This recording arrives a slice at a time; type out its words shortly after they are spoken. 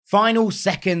Final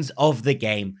seconds of the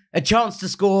game, a chance to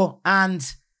score,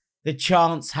 and the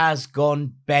chance has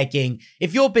gone begging.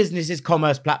 If your business's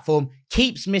commerce platform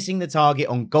keeps missing the target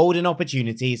on golden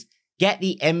opportunities, get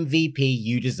the MVP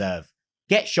you deserve.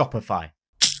 Get Shopify.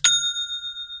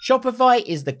 Shopify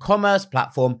is the commerce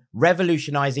platform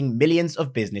revolutionizing millions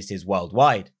of businesses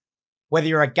worldwide. Whether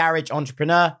you're a garage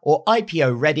entrepreneur or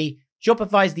IPO ready,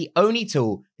 Shopify is the only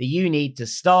tool that you need to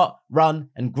start, run,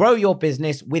 and grow your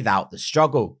business without the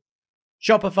struggle.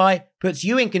 Shopify puts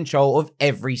you in control of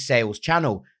every sales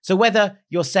channel. So whether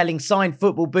you're selling signed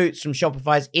football boots from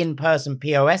Shopify's in-person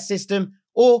POS system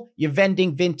or you're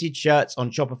vending vintage shirts on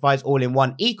Shopify's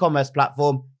all-in-one e-commerce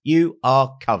platform, you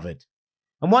are covered.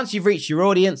 And once you've reached your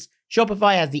audience,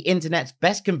 Shopify has the internet's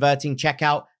best converting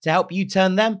checkout to help you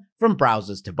turn them from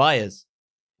browsers to buyers.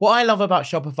 What I love about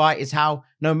Shopify is how,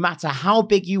 no matter how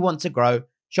big you want to grow,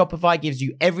 Shopify gives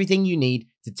you everything you need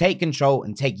to take control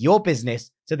and take your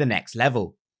business to the next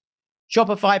level.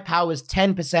 Shopify powers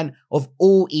 10% of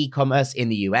all e-commerce in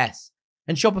the US.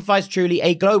 And Shopify is truly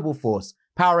a global force,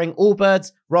 powering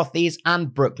Allbirds, Rothy's, and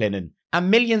Brooklinen,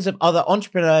 and millions of other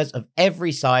entrepreneurs of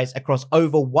every size across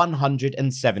over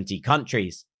 170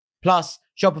 countries. Plus,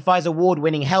 Shopify's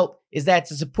award-winning help is there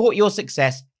to support your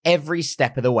success every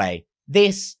step of the way.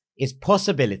 This is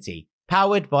Possibility,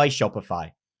 powered by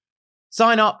Shopify.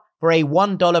 Sign up for a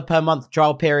 $1 per month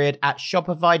trial period at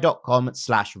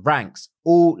shopify.com/ranks,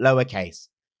 all lowercase.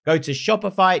 Go to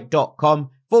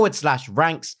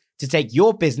shopify.com/ranks to take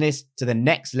your business to the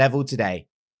next level today.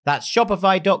 That's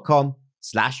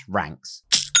shopify.com/ranks.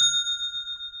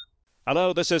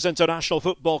 Hello, this is international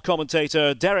football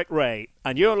commentator Derek Ray,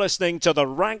 and you're listening to the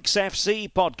Ranks FC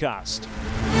podcast.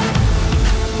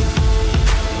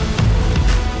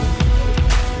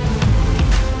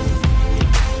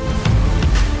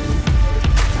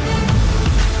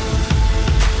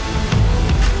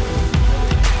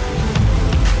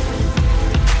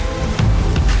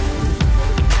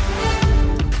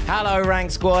 Hello,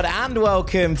 Rank Squad, and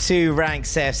welcome to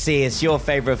Ranks FC. It's your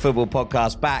favourite football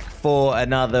podcast, back for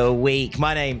another week.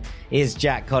 My name is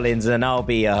Jack Collins, and I'll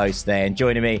be your host there. And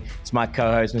joining me is my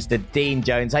co-host, Mr. Dean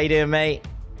Jones. How you doing, mate?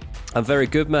 I'm very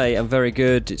good, mate. I'm very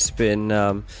good. It's been,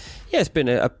 it's been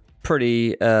a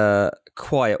pretty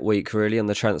quiet week, really, on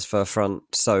the transfer front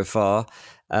so far.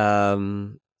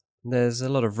 There's a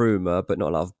lot of rumour, but not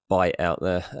a lot of bite out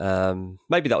there.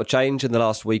 Maybe that will change in the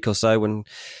last week or so when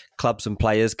clubs and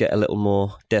players get a little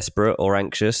more desperate or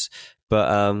anxious.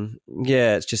 But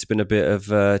it's just been a bit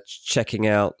of checking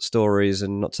out stories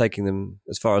and not taking them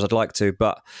as far as I'd like to.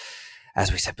 But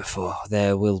as we said before,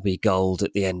 there will be gold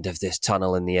at the end of this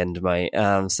tunnel in the end, mate.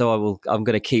 So I'm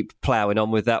going to keep ploughing on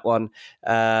with that one.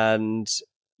 And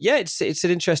yeah, it's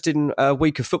an interesting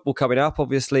week of football coming up.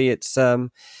 Obviously, it's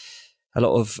a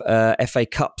lot of FA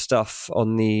Cup stuff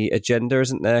on the agenda,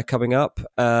 isn't there, coming up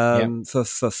for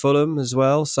Fulham as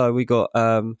well. So we got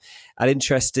an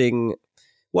interesting,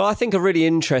 I think a really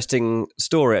interesting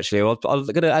story, actually. I'm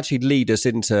going to actually lead us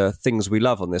into things we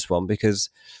love on this one, because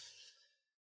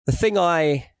the thing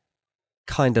I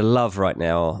kind of love right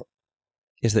now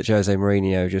is that Jose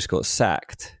Mourinho just got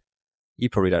sacked. You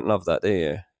probably don't love that, do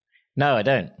you? No, I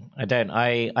don't.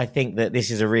 I think that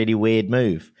this is a really weird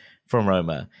move from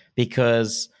Roma,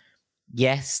 because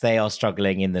yes, they are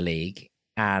struggling in the league,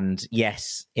 and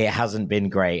yes, it hasn't been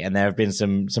great, and there have been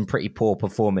some pretty poor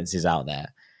performances out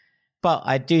there. But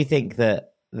I do think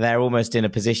that they're almost in a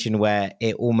position where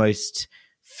it almost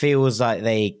feels like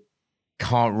they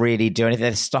can't really do anything.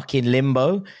 They're stuck in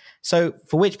limbo. So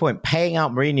for which point, paying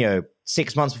out Mourinho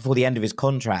 6 months before the end of his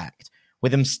contract,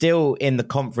 with them still in the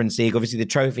Conference League, obviously the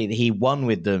trophy that he won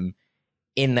with them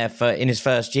in his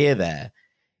first year there,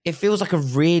 it feels like a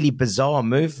really bizarre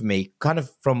move for me, kind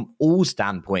of from all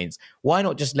standpoints. Why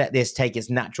not just let this take its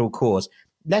natural course?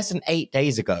 Less than 8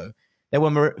 days ago, there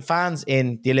were fans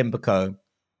in the Olimpico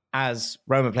as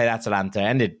Roma played Atalanta,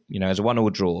 ended, as a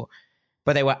 1-1 draw.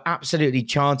 But they were absolutely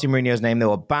chanting Mourinho's name. There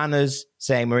were banners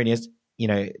saying Mourinho's,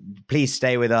 please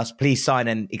stay with us, please sign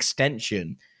an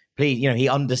extension. Please, he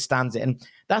understands it. And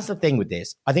that's the thing with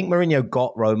this. I think Mourinho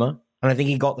got Roma, and I think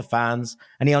he got the fans,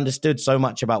 and he understood so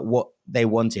much about what they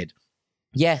wanted.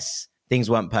 Yes, things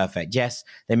weren't perfect. Yes,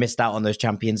 they missed out on those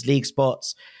Champions League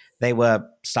spots. They were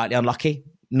slightly unlucky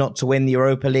not to win the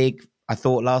Europa League, I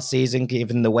thought, last season,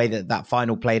 given the way that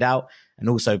final played out, and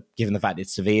also given the fact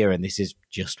it's Sevilla and this is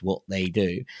just what they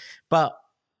do. But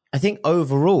I think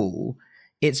overall,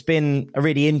 it's been a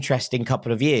really interesting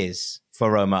couple of years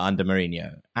for Roma under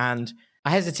Mourinho. And I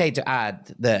hesitate to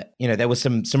add that, there was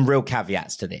some real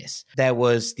caveats to this. There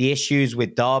was the issues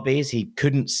with derbies. He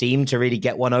couldn't seem to really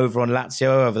get one over on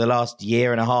Lazio over the last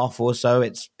year and a half or so.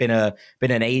 It's been an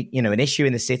issue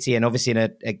in the city, and obviously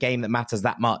in a game that matters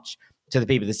that much to the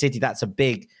people of the city, that's a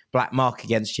big black mark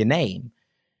against your name.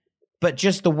 But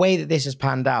just the way that this has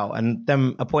panned out, and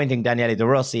them appointing Daniele De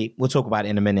Rossi, we'll talk about it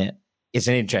in a minute. It's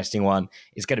an interesting one.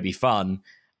 It's going to be fun,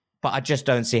 but I just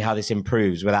don't see how this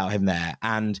improves without him there.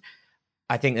 And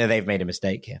I think that they've made a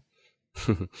mistake here.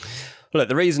 Look,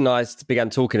 the reason I began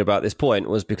talking about this point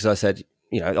was because I said,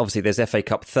 obviously there's FA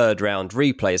Cup third round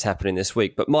replays happening this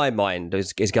week, but my mind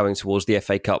is going towards the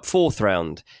FA Cup fourth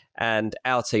round, and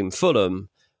our team, Fulham,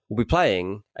 will be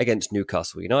playing against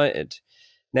Newcastle United.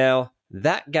 Now,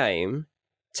 that game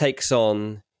takes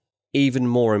on even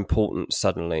more importance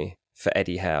suddenly for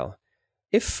Eddie Howe.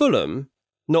 If Fulham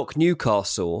knock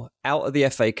Newcastle out of the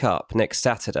FA Cup next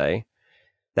Saturday,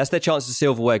 that's their chance of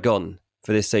silverware gone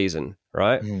for this season,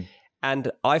 right? Mm.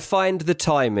 And I find the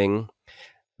timing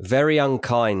very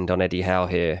unkind on Eddie Howe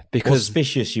here, because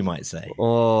auspicious, you might say.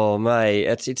 Oh,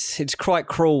 mate, it's quite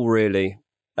cruel, really,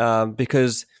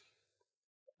 because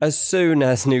as soon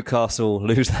as Newcastle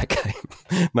lose that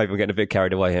game, maybe I'm getting a bit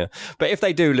carried away here, but if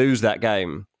they do lose that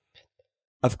game,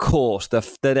 of course, the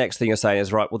next thing you're saying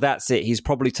is, right, well, that's it. He's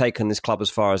probably taken this club as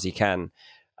far as he can.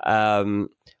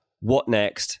 What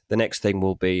next? The next thing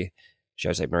will be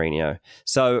Jose Mourinho.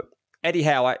 So Eddie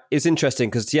Howe is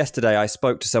interesting because yesterday I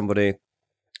spoke to somebody,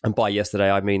 and by yesterday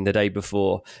I mean the day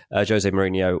before Jose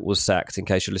Mourinho was sacked, in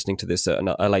case you're listening to this at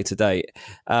a later date.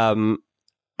 And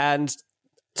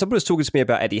somebody was talking to me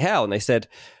about Eddie Howe, and they said,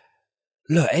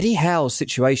 look, Eddie Howe's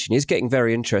situation is getting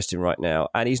very interesting right now,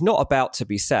 and he's not about to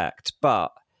be sacked,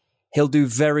 but he'll do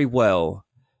very well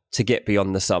to get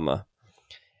beyond the summer.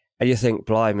 And you think,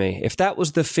 blimey, if that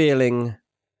was the feeling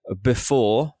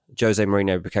before Jose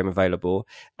Mourinho became available,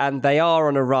 and they are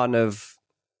on a run of,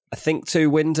 I think, 2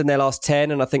 wins in their last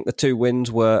 10, and I think the 2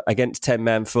 wins were against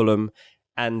 10-man Fulham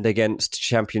and against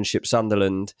Championship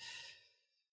Sunderland.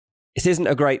 It isn't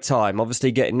a great time.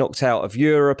 Obviously, getting knocked out of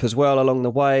Europe as well along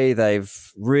the way.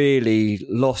 They've really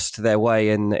lost their way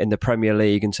in the Premier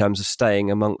League in terms of staying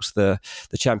amongst the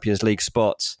Champions League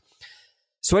spots.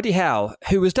 So Eddie Howe,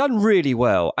 who has done really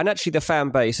well, and actually the fan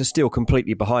base is still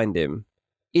completely behind him,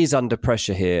 is under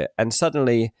pressure here. And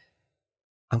suddenly,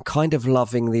 I'm kind of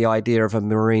loving the idea of a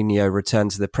Mourinho return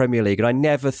to the Premier League. And I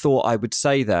never thought I would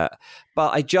say that.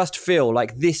 But I just feel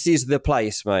like this is the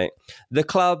place, mate. The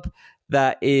club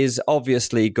that is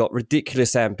obviously got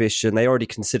ridiculous ambition. They already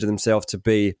consider themselves to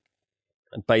be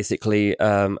basically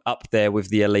up there with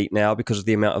the elite now because of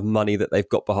the amount of money that they've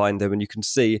got behind them. And you can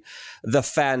see the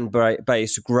fan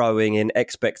base growing in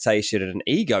expectation and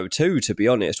ego too, to be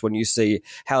honest, when you see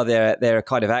how they're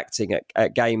kind of acting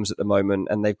at games at the moment.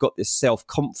 And they've got this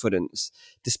self-confidence,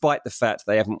 despite the fact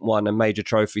they haven't won a major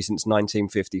trophy since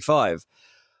 1955.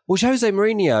 Well, Jose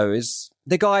Mourinho is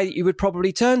the guy that you would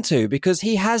probably turn to because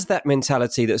he has that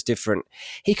mentality that's different.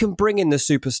 He can bring in the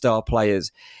superstar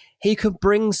players. He could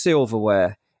bring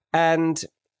silverware. And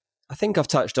I think I've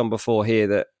touched on before here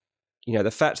that,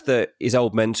 the fact that his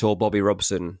old mentor, Bobby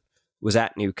Robson, was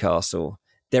at Newcastle,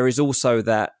 there is also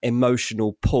that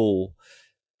emotional pull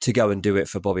to go and do it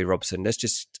for Bobby Robson. Let's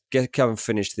just go and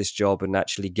finish this job and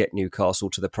actually get Newcastle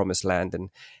to the promised land. And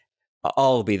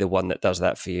I'll be the one that does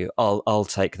that for you. I'll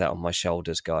take that on my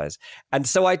shoulders, guys. And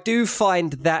so I do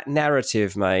find that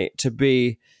narrative, mate, to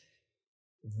be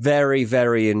very,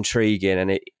 very intriguing.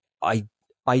 And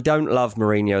I don't love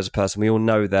Mourinho as a person. We all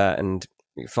know that. And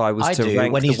if I was to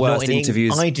rank the worst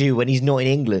interviews, I do when he's not in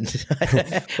England. Well,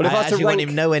 if I actually want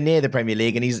him nowhere near the Premier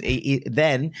League, and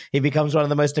then he becomes one of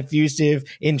the most effusive,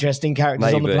 interesting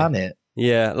characters on the planet.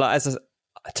 Yeah, like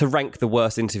to rank the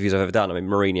worst interviews I've ever done, I mean,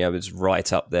 Mourinho is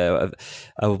right up there.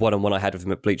 A one-on-one I had with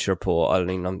him at Bleacher Report, I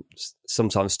mean, I'm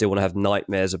sometimes still want to have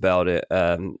nightmares about it,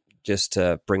 just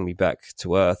to bring me back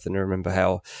to earth and remember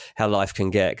how life can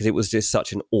get, because it was just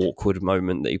such an awkward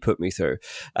moment that he put me through.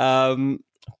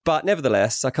 But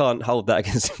nevertheless, I can't hold that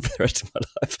against him for the rest of my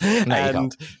life. No,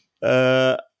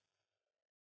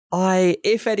 and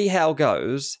if Eddie Howe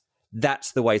goes,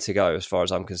 that's the way to go as far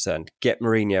as I'm concerned. Get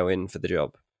Mourinho in for the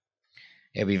job.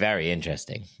 It'll be very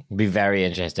interesting. It'll be very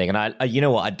interesting. And you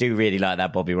know what? I do really like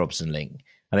that Bobby Robson link.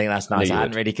 I think that's nice. I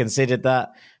hadn't really considered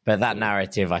that, but that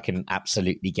narrative I can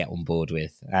absolutely get on board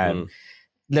with.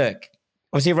 Look,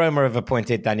 obviously Roma have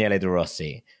appointed Daniele De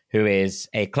Rossi, who is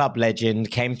a club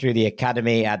legend, came through the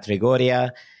academy at Trigoria.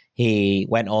 He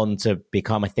went on to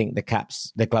become, I think, the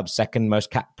club's second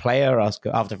most capped player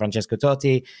after Francesco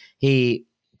Totti. He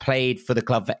played for the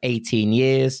club for 18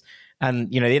 years.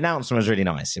 And, the announcement was really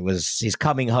nice. He's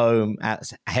coming home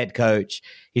as head coach.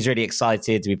 He's really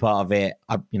excited to be part of it.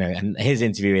 And his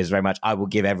interview is very much, I will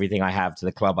give everything I have to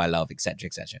the club I love, etc.,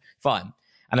 etc. Fine.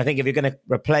 And I think if you're going to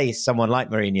replace someone like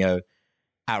Mourinho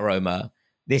at Roma,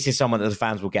 this is someone that the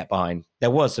fans will get behind. There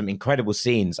was some incredible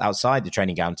scenes outside the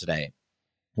training ground today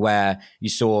where you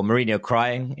saw Mourinho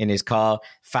crying in his car,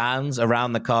 fans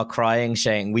around the car crying,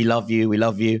 saying, we love you, we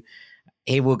love you.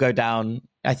 He will go down,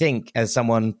 I think, as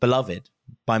someone beloved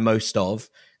by most of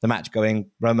the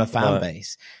match-going Roma fan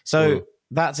base. So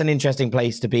that's an interesting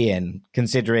place to be in,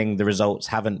 considering the results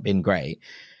haven't been great.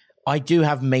 I do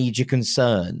have major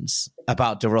concerns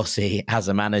about De Rossi as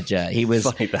a manager. He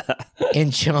was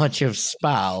in charge of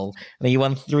Spal, and he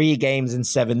won 3 games in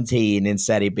 17 in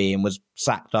Serie B and was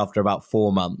sacked after about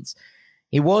 4 months.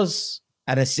 He was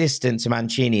an assistant to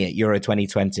Mancini at Euro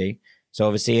 2020. So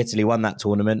obviously Italy won that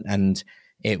tournament, and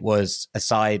it was a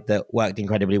side that worked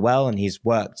incredibly well, and he's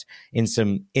worked in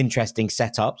some interesting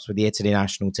setups with the Italy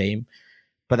national team.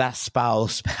 But that spell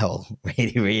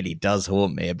really, really does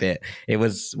haunt me a bit. It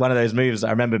was one of those moves that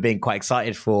I remember being quite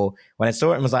excited for when I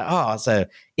saw it and was like, it's an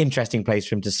interesting place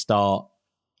for him to start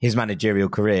his managerial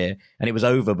career. And it was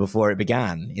over before it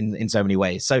began in so many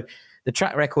ways. So the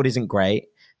track record isn't great.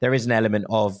 There is an element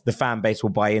of the fan base will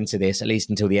buy into this at least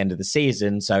until the end of the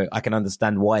season. So I can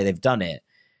understand why they've done it.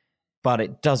 But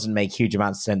it doesn't make huge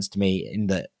amounts of sense to me in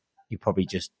that you probably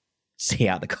just see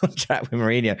out the contract with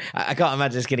Mourinho. I can't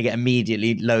imagine it's going to get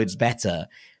immediately loads better.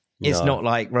 It's not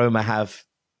like Roma have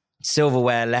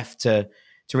silverware left to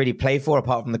really play for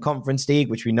apart from the Conference League,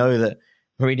 which we know that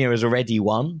Mourinho has already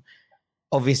won.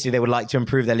 Obviously, they would like to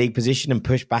improve their league position and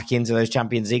push back into those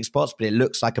Champions League spots, but it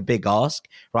looks like a big ask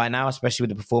right now, especially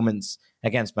with the performance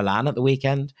against Milan at the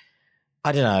weekend.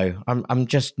 I don't know. I'm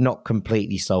just not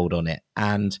completely sold on it.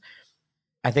 And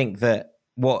I think that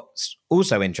what's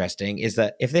also interesting is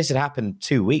that if this had happened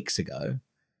 2 weeks ago,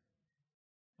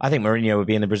 I think Mourinho would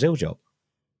be in the Brazil job.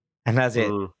 And as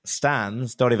it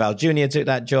stands, Dorival Jr. took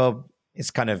that job.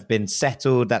 It's kind of been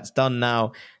settled. That's done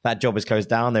now. That job is closed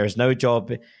down. There is no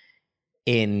job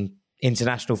in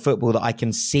international football that I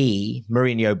can see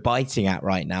Mourinho biting at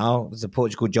right now. The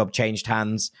Portugal job changed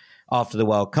hands after the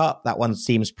World Cup. That one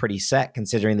seems pretty set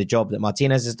considering the job that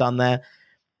Martinez has done there.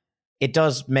 It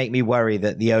does make me worry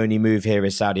that the only move here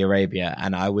is Saudi Arabia,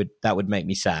 and that would make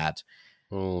me sad.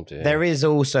 Oh dear. There is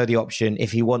also the option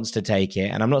if he wants to take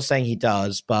it, and I'm not saying he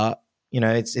does, but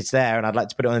it's there, and I'd like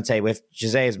to put it on the table. If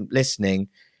Jose is listening,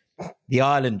 the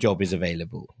Ireland job is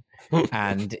available,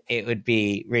 and it would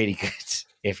be really good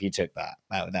if you took that.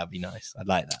 That would be nice. I'd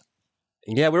like that.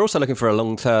 Yeah, we're also looking for a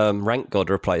long-term rank god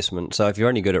replacement. So if you're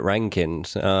only good at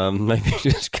rankings, maybe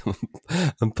just come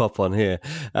and pop on here.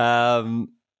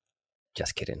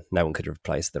 Just kidding. No one could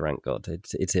replace the rank god.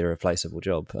 It's an irreplaceable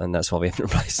job, and that's why we haven't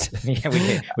replaced it.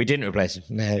 Yeah, we didn't replace him.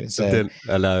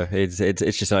 No, no, it's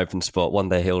just an open spot. One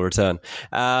day he'll return.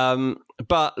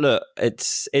 But look,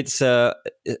 it's a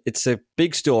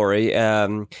big story.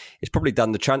 It's probably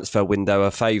done the transfer window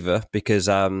a favour because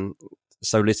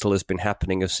so little has been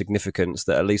happening of significance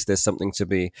that at least there's something to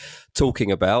be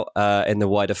talking about in the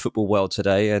wider football world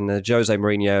today. And Jose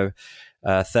Mourinho.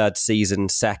 Third season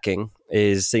sacking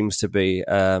seems to be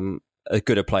as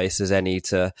good a place as any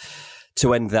to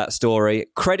end that story.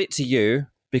 Credit to you,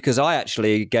 because I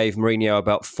actually gave Mourinho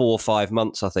about 4 or 5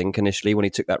 months, I think, initially when he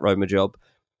took that Roma job.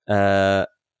 And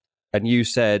you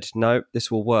said, no, this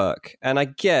will work. And I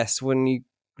guess when you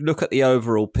look at the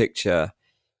overall picture,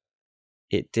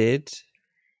 it did.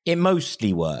 It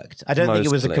mostly worked. I don't think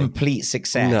it was a complete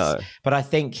success, but I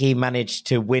think he managed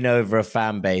to win over a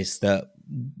fan base that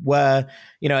were,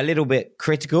 a little bit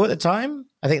critical at the time.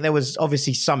 I think there was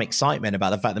obviously some excitement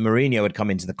about the fact that Mourinho had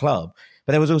come into the club,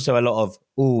 but there was also a lot of,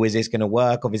 is this going to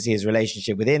work? Obviously his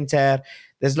relationship with Inter.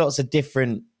 There's lots of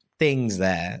different things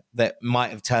there that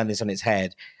might have turned this on its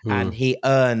head. And he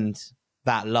earned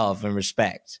that love and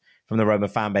respect from the Roma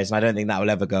fan base. And I don't think that will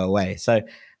ever go away. So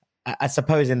I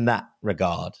suppose in that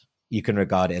regard, you can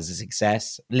regard it as a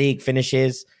success. League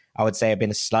finishes, I would say, have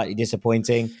been slightly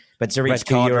disappointing. But to reach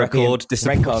red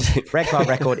card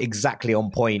record exactly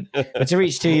on point. But to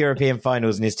reach 2 European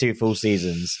finals in his 2 full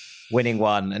seasons, winning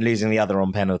one and losing the other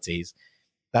on penalties,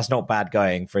 that's not bad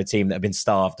going for a team that have been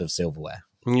starved of silverware.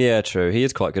 Yeah, true. He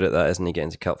is quite good at that, isn't he, getting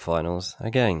to cup finals?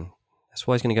 Again, that's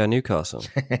why he's going to go Newcastle.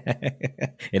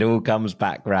 It all comes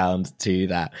back round to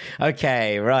that.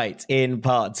 Okay, right. In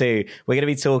part 2, we're going to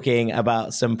be talking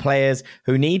about some players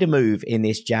who need a move in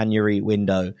this January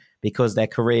window because their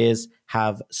careers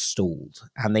have stalled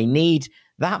and they need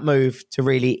that move to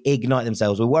really ignite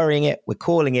themselves. We're worrying it. We're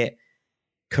calling it.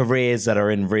 careers that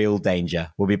are in real danger.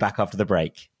 We'll be back after the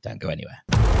break. Don't go anywhere.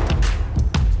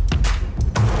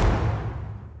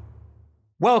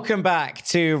 Welcome back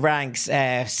to Ranks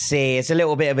FC. It's a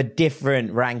little bit of a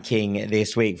different ranking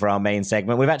this week for our main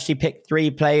segment. We've actually picked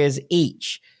 3 players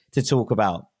each to talk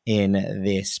about in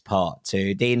this part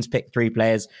 2. Dean's picked 3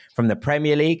 players from the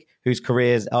Premier League whose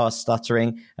careers are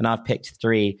stuttering, and I've picked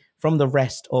 3 from the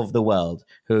rest of the world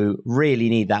who really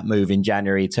need that move in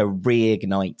January to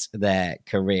reignite their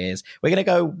careers. We're going to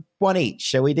go one each,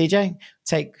 shall we, DJ?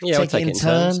 Take it in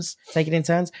turns. Take it in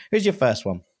turns. Who's your first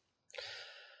one?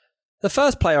 The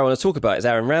first player I want to talk about is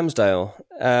Aaron Ramsdale.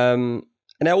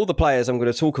 Now, all the players I'm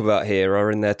going to talk about here are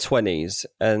in their 20s.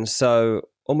 And so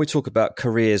when we talk about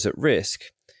careers at risk,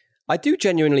 I do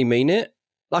genuinely mean it.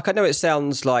 Like, I know it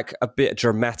sounds like a bit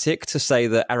dramatic to say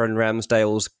that Aaron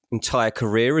Ramsdale's entire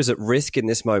career is at risk in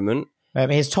this moment. I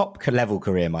mean, his top level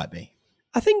career might be.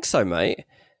 I think so, mate,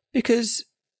 because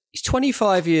he's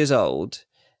 25 years old.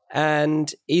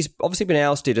 And he's obviously been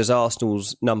ousted as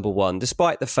Arsenal's number 1,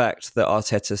 despite the fact that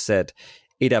Arteta said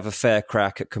he'd have a fair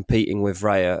crack at competing with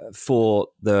Raya for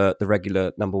the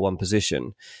regular number 1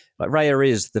 position. Like, Raya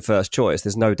is the first choice,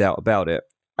 there's no doubt about it.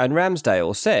 And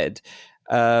Ramsdale said,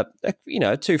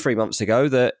 2-3 months ago,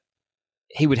 that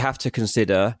he would have to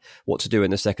consider what to do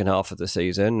in the second half of the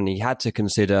season. And he had to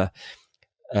consider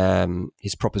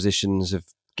his propositions of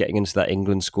getting into that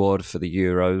England squad for the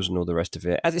Euros and all the rest of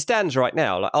it. As it stands right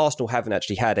now, like, Arsenal haven't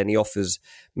actually had any offers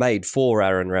made for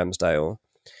Aaron Ramsdale.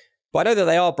 But I know that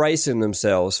they are bracing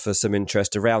themselves for some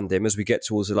interest around him as we get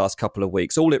towards the last couple of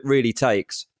weeks. All it really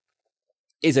takes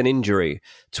is an injury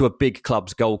to a big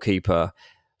club's goalkeeper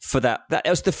for that.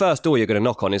 That's the first door you're going to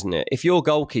knock on, isn't it? If your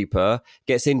goalkeeper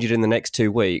gets injured in the next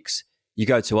 2 weeks, you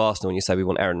go to Arsenal and you say, we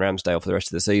want Aaron Ramsdale for the rest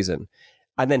of the season.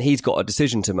 And then he's got a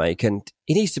decision to make, and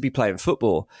he needs to be playing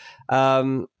football.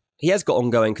 He has got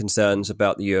ongoing concerns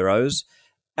about the Euros,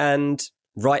 and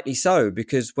rightly so,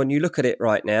 because when you look at it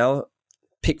right now,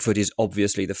 Pickford is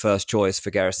obviously the first choice for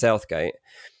Gareth Southgate.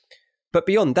 But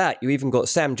beyond that, you even got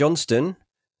Sam Johnston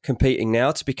competing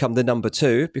now to become the number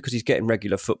 2 because he's getting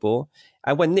regular football.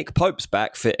 And when Nick Pope's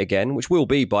back fit again, which will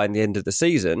be by the end of the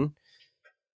season,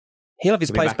 he'll have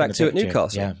his place back too at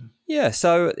Newcastle. Yeah,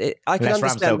 so I can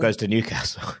understand. Ramsdale goes to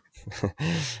Newcastle.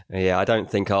 Yeah, I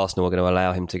don't think Arsenal are going to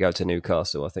allow him to go to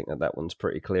Newcastle. I think that one's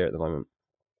pretty clear at the moment.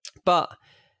 But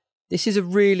this is a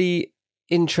really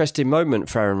interesting moment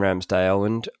for Aaron Ramsdale,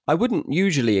 and I wouldn't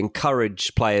usually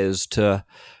encourage players to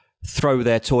throw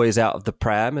their toys out of the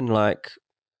pram and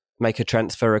make a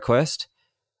transfer request.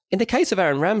 In the case of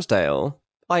Aaron Ramsdale,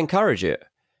 I encourage it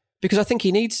because I think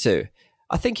he needs to.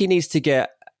 I think he needs to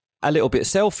get a little bit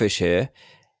selfish here.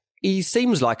 He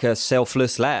seems like a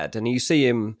selfless lad, and you see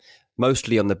him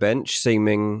mostly on the bench,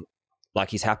 seeming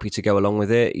like he's happy to go along with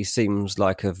it. He seems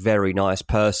like a very nice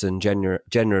person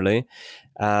generally.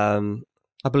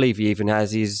 I believe he even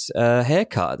has his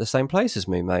haircut at the same place as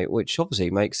me, mate, which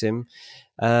obviously makes him...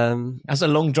 That's a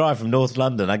long drive from North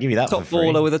London. I'll give you that top for free.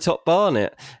 baller with a top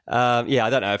barnet. I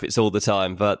don't know if it's all the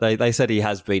time, but they said he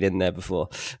has been in there before.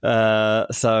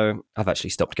 So I've actually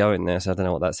stopped going there, so I don't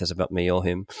know what that says about me or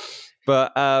him.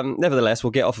 But nevertheless, we'll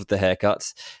get off of the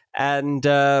haircuts. And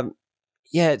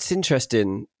it's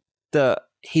interesting that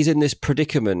he's in this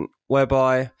predicament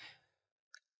whereby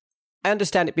I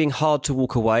understand it being hard to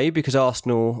walk away because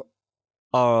Arsenal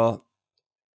are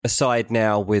a side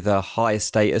now with a high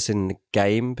status in the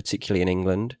game, particularly in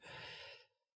England.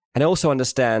 And I also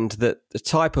understand that the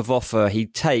type of offer he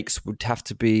takes would have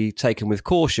to be taken with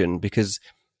caution because,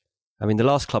 I mean, the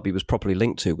last club he was properly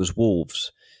linked to was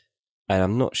Wolves. And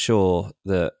I'm not sure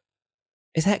that...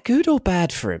 Is that good or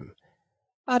bad for him?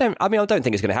 I don't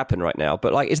think it's going to happen right now,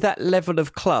 but is that level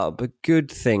of club a good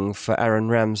thing for Aaron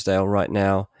Ramsdale right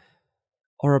now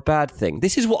or a bad thing?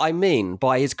 This is what I mean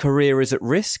by his career is at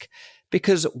risk,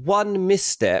 because one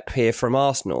misstep here from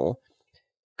Arsenal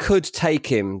could take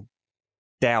him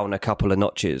down a couple of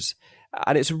notches.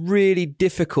 And it's really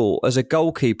difficult as a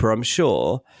goalkeeper, I'm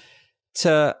sure,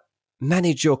 to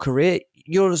manage your career.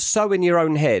 You're so in your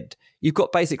own head. You've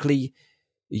got basically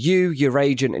you, your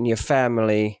agent and your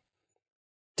family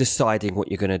deciding what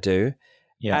you're going to do.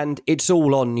 Yeah. And it's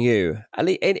all on you. And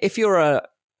if you're a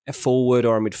forward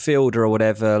or a midfielder or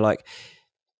whatever,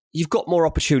 you've got more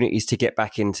opportunities to get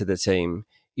back into the team.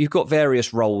 You've got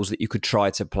various roles that you could try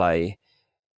to play.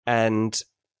 And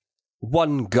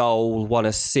one goal, one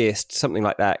assist, something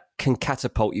like that can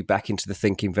catapult you back into the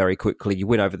thinking very quickly. You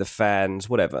win over the fans,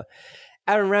 whatever.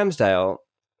 Aaron Ramsdale,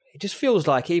 it just feels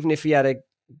like even if he had a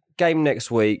game next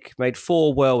week, made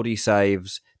 4 worldy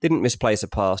saves, didn't misplace a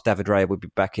pass, David Raya would be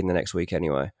back in the next week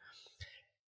anyway.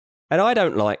 And I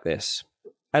don't like this.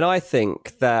 And I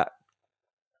think that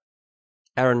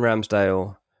Aaron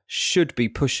Ramsdale should be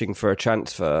pushing for a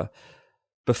transfer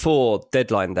before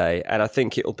deadline day. And I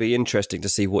think it'll be interesting to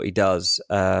see what he does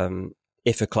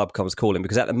if a club comes calling,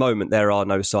 because at the moment there are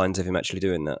no signs of him actually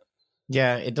doing that.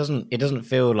 Yeah, it doesn't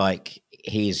feel like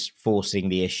he's forcing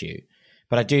the issue.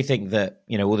 But I do think that,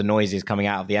 all the noises coming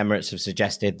out of the Emirates have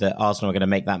suggested that Arsenal are going to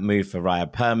make that move for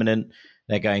Raya permanent.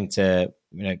 They're going to,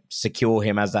 secure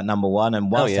him as that number one.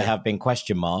 And whilst there have been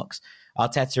question marks,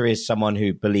 Arteta is someone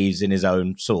who believes in his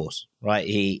own source, right?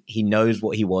 He knows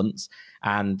what he wants,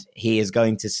 and he is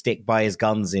going to stick by his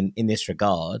guns in this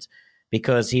regard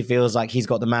because he feels like he's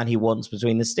got the man he wants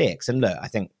between the sticks. And look, I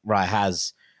think Raya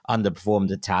has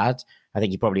underperformed a tad. I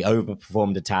think he probably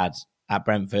overperformed a tad at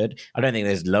Brentford. I don't think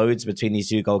there's loads between these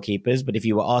two goalkeepers, but if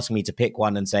you were asking me to pick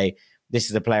one and say, this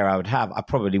is the player I would have, I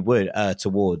probably would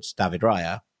towards David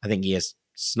Raya. I think he is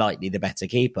slightly the better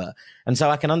keeper. And so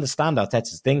I can understand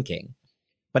Arteta's thinking,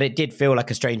 but it did feel like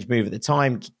a strange move at the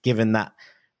time, given that,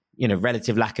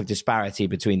 relative lack of disparity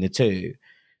between the two.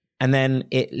 And then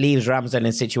it leaves Ramsdale in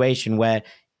a situation where,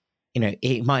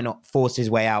 he might not force his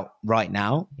way out right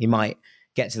now. He might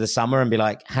get to the summer and be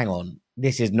like, hang on,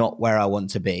 this is not where I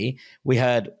want to be. We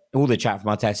heard all the chat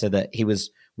from Arteta that he was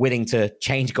willing to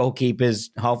change goalkeepers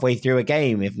halfway through a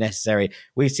game if necessary.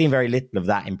 We've seen very little of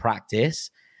that in practice.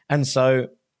 And so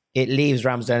it leaves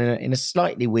Ramsdale in a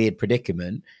slightly weird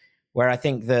predicament where I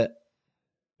think that,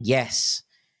 yes,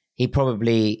 he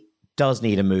probably does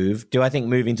need a move. Do I think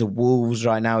moving to Wolves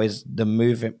right now is the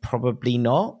move? Probably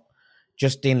not.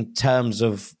 Just in terms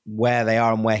of where they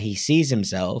are and where he sees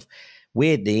himself.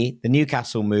 Weirdly, the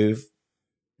Newcastle move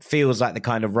feels like the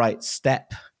kind of right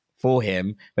step for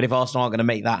him. But if Arsenal aren't going to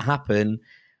make that happen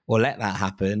or let that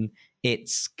happen,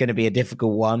 it's going to be a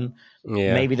difficult one.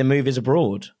 Yeah. Maybe the move is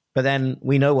abroad. But then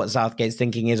we know what Southgate's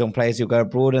thinking is on players who go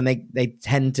abroad, and they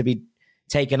tend to be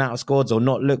taken out of squads or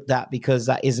not looked at because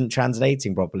that isn't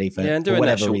translating properly for and doing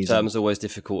whatever that short reason. term is always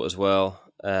difficult as well.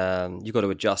 You've got to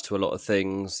adjust to a lot of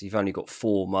things. You've only got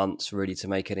 4 months really to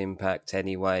make an impact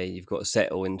anyway. You've got to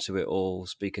settle into it all,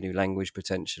 speak a new language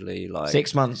potentially.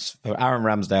 6 months for Aaron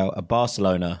Ramsdale at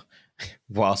Barcelona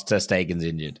whilst Ter Stegen's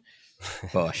injured.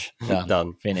 Bosh,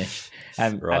 done. Finished.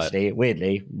 Right. Actually,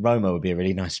 weirdly, Roma would be a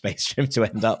really nice space for him to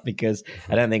end up because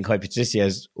I don't think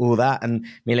Patricio's all that, and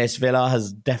Miles Villar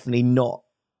has definitely not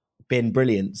been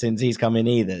brilliant since he's come in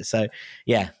either. So,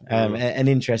 yeah, an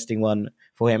interesting one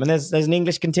for him. And there's an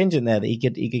English contingent there that he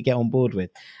could get on board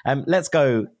with. Let's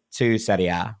go to Serie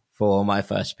A for my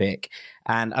first pick,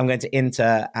 and I'm going to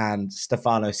Inter and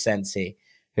Stefano Sensi,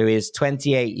 who is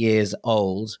 28 years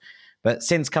old. But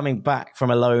since coming back from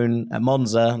a loan at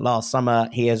Monza last summer,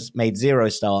 he has made 0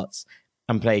 starts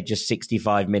and played just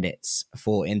 65 minutes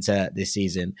for Inter this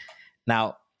season.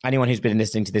 Now, anyone who's been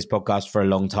listening to this podcast for a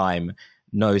long time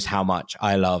knows how much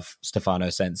I love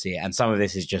Stefano Sensi, and some of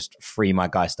this is just free my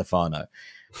guy Stefano.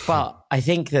 But I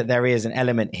think that there is an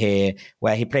element here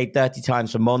where he played 30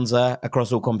 times for Monza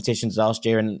across all competitions last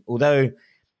year, and although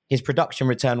his production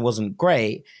return wasn't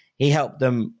great, he helped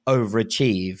them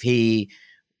overachieve. He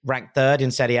ranked 3rd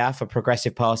in Serie A for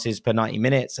progressive passes per 90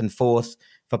 minutes and 4th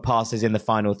for passes in the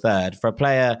final third. For a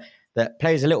player that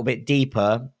plays a little bit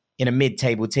deeper in a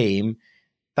mid-table team,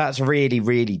 that's really,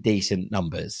 really decent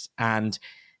numbers. And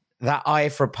that eye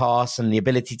for a pass and the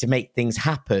ability to make things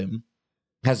happen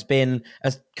has been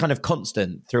a kind of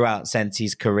constant throughout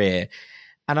Sensi's career.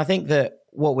 And I think that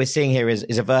what we're seeing here is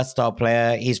a versatile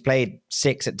player. He's played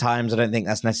 6 at times. I don't think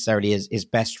that's necessarily his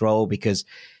best role because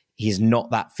he's not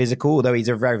that physical, although he's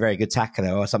a very, very good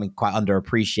tackler or something quite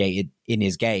underappreciated in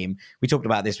his game. We talked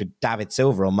about this with David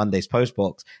Silva on Monday's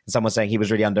Postbox, and someone saying he was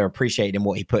really underappreciated in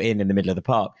what he put in the middle of the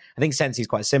park. I think Sensi's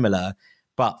quite similar,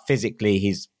 but physically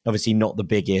he's obviously not the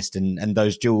biggest, and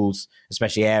those duels,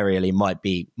 especially aerially, might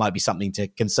be something to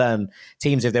concern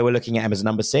teams if they were looking at him as a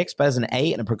number 6. But as an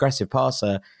 8 and a progressive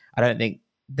passer, I don't think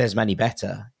there's many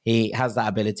better. He has that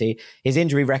ability. His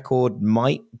injury record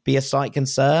might be a slight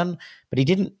concern, but he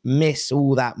didn't miss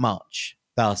all that much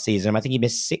last season. I think he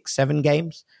missed 6-7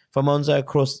 games for Monza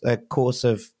across the course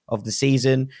of the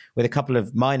season with a couple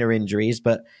of minor injuries,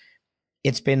 but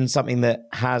it's been something that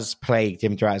has plagued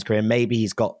him throughout his career. Maybe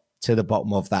he's got to the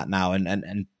bottom of that now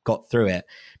and got through it.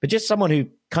 But just someone who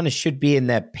kind of should be in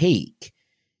their peak.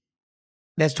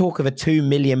 There's talk of a £2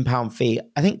 million fee.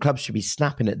 I think clubs should be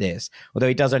snapping at this, although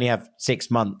he does only have 6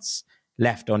 months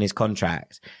left on his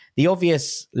contract. The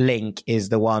obvious link is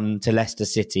the one to Leicester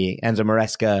City. Enzo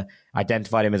Maresca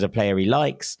identified him as a player he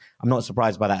likes. I'm not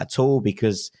surprised by that at all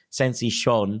because Sensi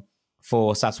shone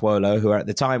for Sassuolo, who at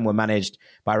the time were managed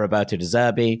by Roberto De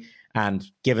Zerbi. And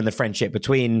given the friendship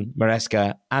between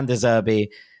Maresca and De Zerbi,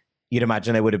 you'd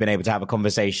imagine they would have been able to have a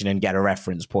conversation and get a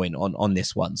reference point on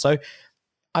this one. So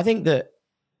I think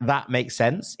that makes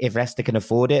sense. If Leicester can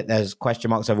afford it, there's question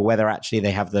marks over whether actually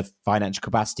they have the financial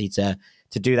capacity to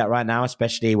do that right now,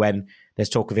 especially when there's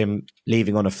talk of him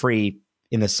leaving on a free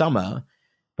in the summer.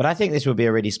 But I think this would be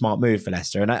a really smart move for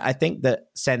Leicester. And I think that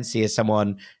Sensi is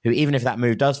someone who, even if that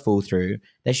move does fall through,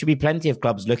 there should be plenty of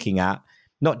clubs looking at,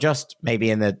 not just maybe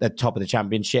in the top of the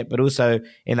Championship, but also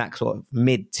in that sort of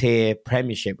mid-tier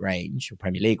Premiership range or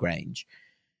Premier League range,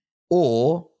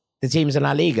 or the teams in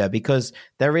La Liga, because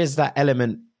there is that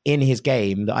element in his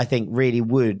game that I think really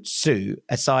would suit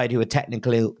a side who are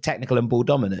technical and ball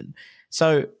dominant.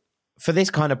 So for this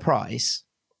kind of price,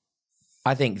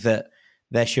 I think that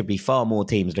there should be far more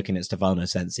teams looking at Stefano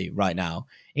Sensi right now,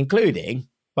 including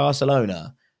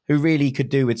Barcelona, who really could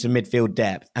do with some midfield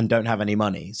depth and don't have any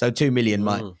money. So 2 million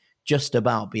might just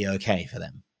about be okay for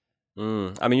them.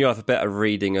 I mean, you have a better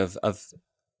reading of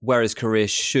where his career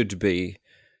should be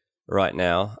right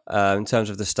now in terms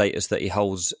of the status that he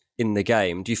holds in the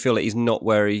game. Do you feel that he's not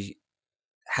where he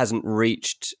hasn't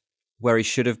reached where he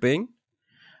should have been?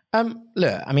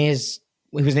 Look, I mean,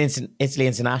 he was an Italy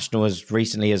international as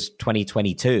recently as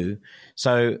 2022.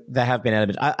 So there have been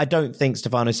elements. I don't think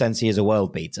Stefano Sensi is a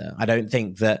world beater. I don't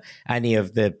think that any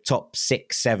of the top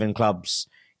 6-7 clubs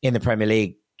in the Premier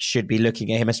League should be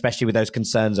looking at him, especially with those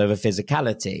concerns over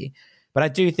physicality. But I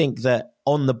do think that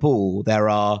on the ball, there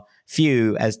are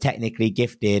few as technically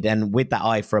gifted and with that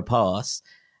eye for a pass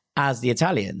as the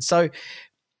Italians. So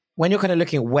when you're kind of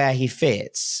looking at where he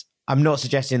fits, I'm not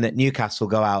suggesting that Newcastle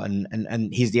go out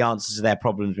and he's the answer to their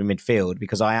problems in midfield,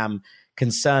 because I am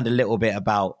concerned a little bit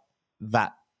about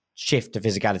that shift of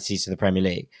physicality to the Premier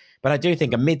League. But I do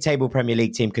think a mid-table Premier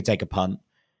League team could take a punt.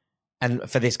 And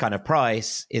for this kind of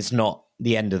price, it's not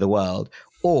the end of the world.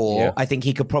 Or I think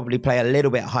he could probably play a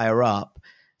little bit higher up,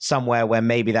 somewhere where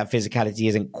maybe that physicality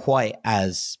isn't quite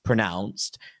as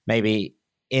pronounced, maybe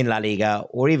in La Liga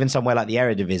or even somewhere like the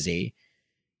Eredivisie.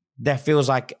 There feels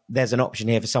like there's an option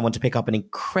here for someone to pick up an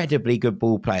incredibly good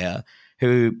ball player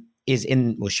who is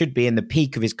in, or should be in, the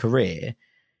peak of his career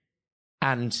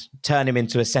and turn him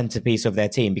into a centerpiece of their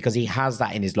team, because he has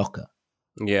that in his locker.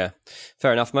 Yeah,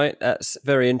 fair enough, mate. That's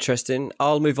very interesting.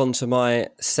 I'll move on to my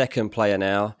second player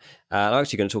now. I'm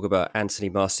actually going to talk about Anthony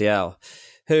Martial,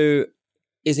 who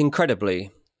is incredibly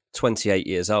 28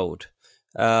 years old.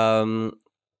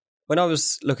 When I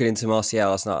was looking into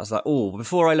Martial last night, I was like, oh,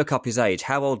 before I look up his age,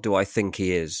 how old do I think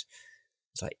he is?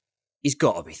 It's like, he's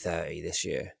got to be 30 this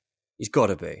year. He's got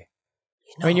to be.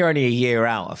 I mean, you're only a year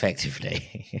out,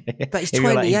 effectively. But he's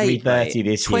 28, he'll be 30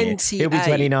 this 28. year. He'll be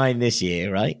 29 this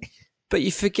year, right? But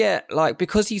you forget, like,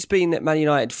 because he's been at Man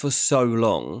United for so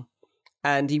long,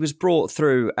 and he was brought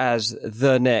through as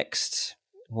the next,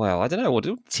 well, I don't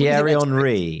know. Thierry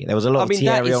Henry. There was a lot of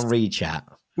Thierry Henry chat.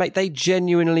 Mate, there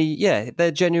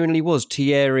genuinely was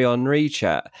Thierry Henry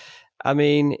chat. I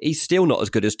mean, he's still not as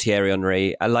good as Thierry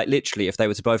Henry. And like, literally, if they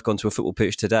were to both gone to a football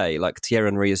pitch today, like, Thierry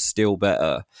Henry is still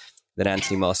better than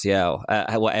Anthony Martial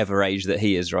at whatever age that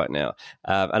he is right now.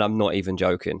 And I'm not even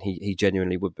joking. He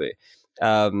genuinely would be.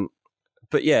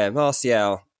 But yeah,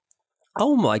 Martial,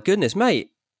 oh my goodness,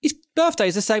 mate. His birthday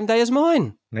is the same day as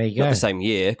mine. There you go. Not the same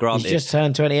year, granted. He's just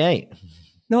turned 28.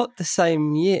 Not the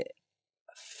same year.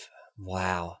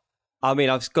 Wow. I mean,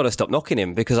 I've got to stop knocking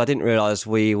him, because I didn't realise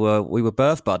we were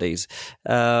birth buddies.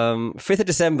 5th of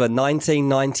December,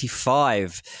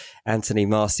 1995, Anthony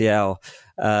Martial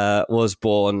was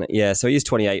born. Yeah, so he's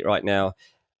 28 right now.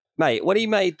 Mate, when he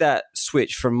made that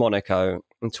switch from Monaco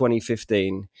in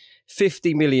 2015,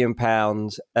 £50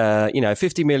 million,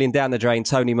 50 million down the drain,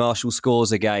 Tony Marshall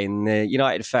scores again. The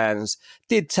United fans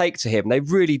did take to him. They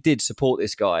really did support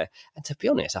this guy. And to be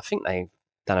honest, I think they've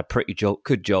done a pretty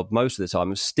good job most of the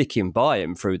time of sticking by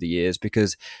him through the years,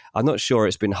 because I'm not sure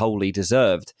it's been wholly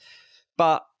deserved.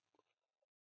 But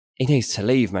he needs to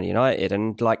leave Man United,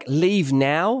 and like, leave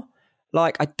now.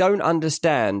 Like, I don't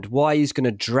understand why he's going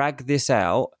to drag this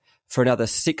out for another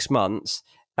 6 months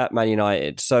at Man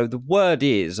United. So the word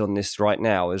is on this right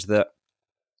now is that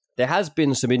there has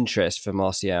been some interest for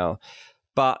Martial,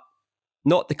 but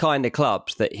not the kind of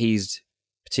clubs that he's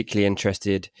particularly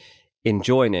interested in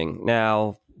joining.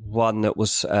 Now, one that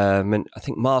was, I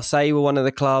think Marseille were one of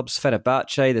the clubs,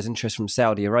 Fenerbahce, there's interest from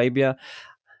Saudi Arabia.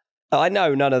 I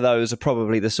know none of those are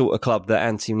probably the sort of club that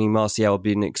Anthony Martial had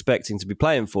been expecting to be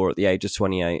playing for at the age of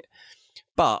 28.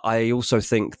 But I also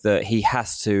think that he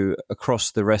has to,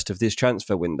 across the rest of this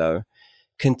transfer window,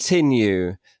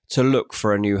 continue to look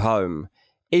for a new home,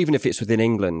 even if it's within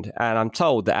England. And I'm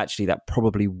told that actually that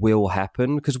probably will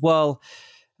happen, because while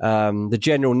the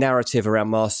general narrative around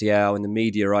Martial in the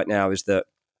media right now is that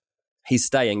he's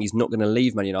staying, he's not going to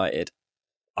leave Man United.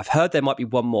 I've heard there might be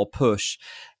one more push,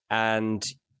 and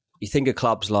you think of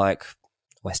clubs like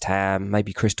West Ham,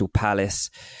 maybe Crystal Palace,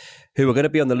 who are going to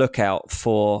be on the lookout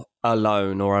for a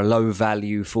loan or a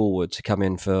low-value forward to come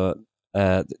in for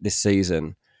this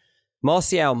season.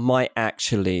 Martial might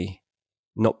actually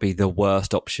not be the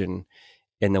worst option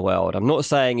in the world. I'm not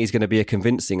saying he's going to be a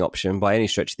convincing option by any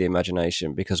stretch of the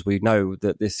imagination, because we know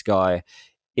that this guy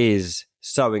is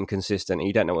so inconsistent and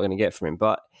you don't know what we're going to get from him.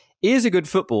 But he is a good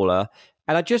footballer,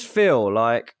 and I just feel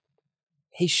like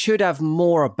he should have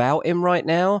more about him right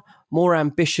now, more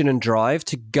ambition and drive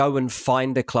to go and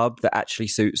find a club that actually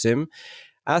suits him.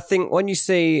 I think when you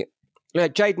see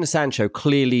Jadon Sancho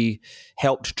clearly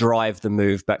helped drive the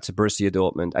move back to Borussia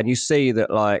Dortmund, and you see that,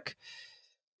 like,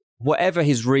 whatever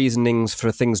his reasonings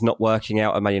for things not working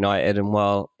out at Man United, and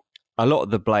while a lot of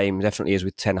the blame definitely is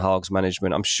with Ten Hag's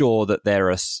management, I'm sure that there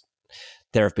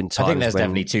have been times. I think there's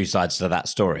definitely two sides to that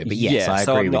story, but yes, I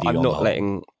agree with you. I'm not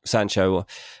letting Sancho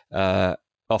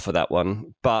offer that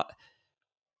one, but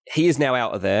he is now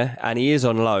out of there and he is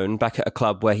on loan back at a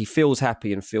club where he feels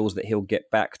happy and feels that he'll get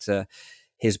back to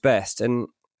his best. And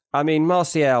I mean,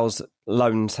 Martial's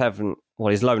loans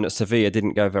his loan at Sevilla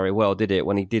didn't go very well, did it?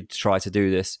 When he did try to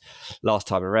do this last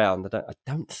time around, I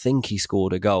don't think he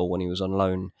scored a goal when he was on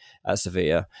loan at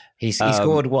Sevilla. He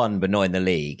scored one, but not in the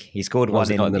league. He scored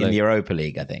one in the Europa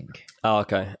League, I think. Oh,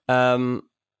 okay.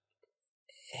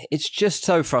 It's just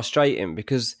so frustrating,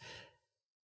 because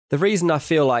the reason I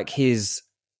feel like his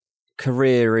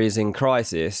career is in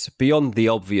crisis, beyond the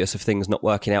obvious of things not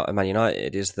working out at Man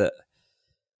United, is that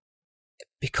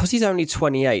because he's only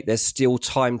 28, there's still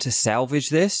time to salvage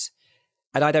this.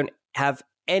 And I don't have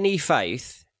any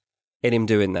faith in him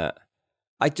doing that.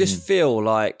 I just feel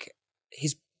like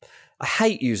I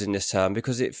hate using this term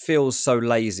because it feels so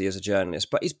lazy as a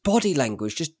journalist, but his body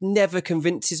language just never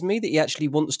convinces me that he actually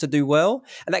wants to do well.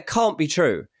 And that can't be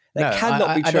true. That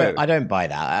cannot be true. I don't buy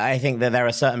that. I think that there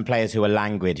are certain players who are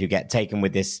languid, who get taken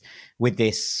with this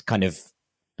kind of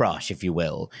brush, if you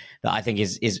will, that I think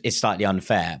is slightly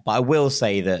unfair. But I will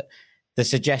say that the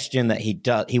suggestion that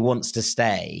he wants to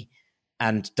stay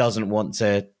and doesn't want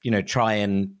to, try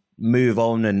and move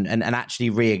on and actually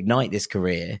reignite this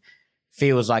career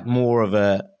feels like more of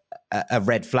a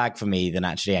red flag for me than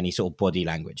actually any sort of body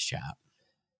language chat.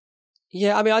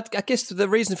 Yeah, I mean, I guess the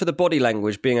reason for the body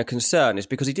language being a concern is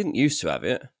because he didn't used to have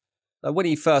it. When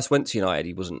he first went to United,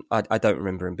 he wasn't. I don't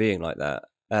remember him being like that.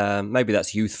 Maybe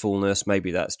that's youthfulness.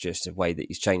 Maybe that's just a way that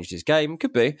he's changed his game.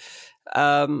 Could be.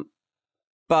 But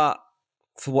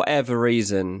for whatever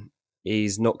reason,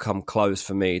 he's not come close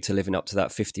for me to living up to that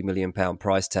 £50 million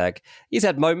price tag. He's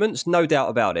had moments, no doubt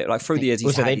about it. Like through the years,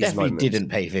 he's had his moments. They definitely didn't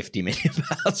pay £50 million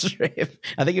for him.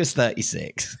 I think it was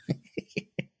 36.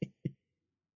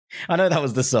 I know that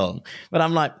was the song, but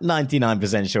I'm like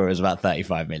 99% sure it was about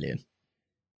 35 million.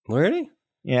 Really?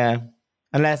 Yeah.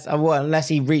 Unless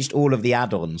he reached all of the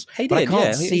add-ons. He did,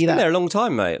 He's been there a long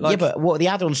time, mate. Yeah, but what the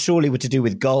add-ons surely were to do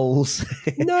with goals.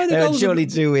 No, they were surely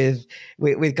to do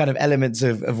with kind of elements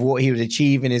of what he would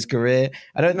achieve in his career.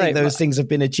 I don't think those things have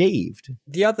been achieved.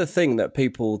 The other thing that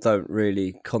people don't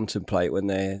really contemplate when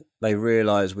they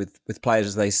realise with players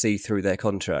as they see through their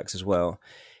contracts as well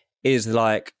is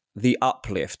like the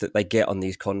uplift that they get on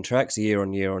these contracts year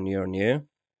on year on year on year.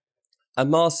 And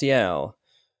Martial...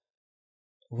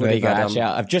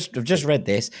 I've just read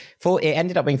this. It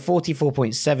ended up being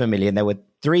 44.7 million. There were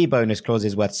 3 bonus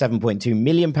clauses worth £7.2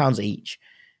 million each,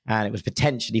 and it was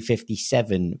potentially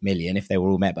 57 million if they were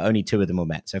all met, but only 2 of them were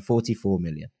met. So 44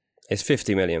 million. It's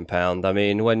 £50 million. I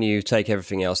mean, when you take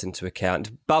everything else into account,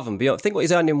 above and beyond, think what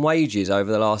he's earned in wages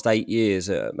over the last 8 years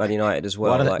at Man United as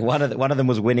well. One of them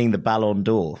was winning the Ballon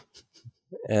d'Or.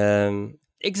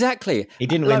 Exactly. He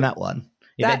didn't win that one.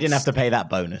 They didn't have to pay that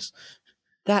bonus.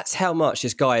 That's how much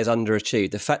this guy has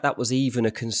underachieved. The fact that was even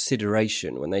a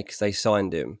consideration when they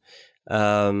signed him.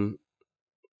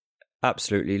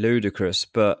 Absolutely ludicrous.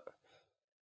 But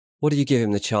what do you give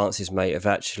him the chances, mate, of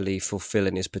actually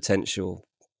fulfilling his potential?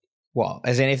 What?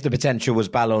 As in, if the potential was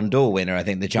Ballon d'Or winner, I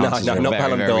think the chances are not very,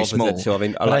 Ballon d'Or very small. Potential. I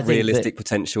mean, I like realistic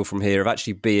potential from here of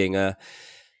actually being a...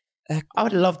 I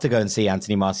would love to go and see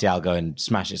Anthony Martial go and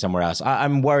smash it somewhere else.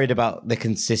 I'm worried about the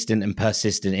consistent and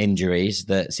persistent injuries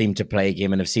that seem to plague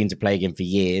him and have seemed to plague him for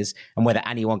years, and whether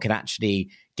anyone can actually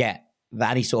get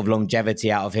any sort of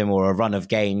longevity out of him or a run of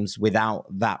games without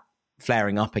that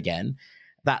flaring up again.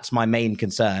 That's my main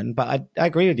concern. But I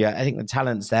agree with you. I think the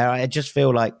talent's there. I just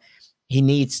feel like he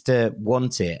needs to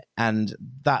want it. And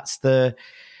that's the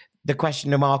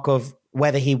question mark of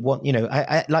whether he want,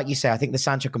 I like you say, I think the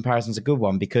Sancho comparison is a good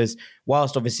one, because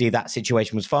whilst obviously that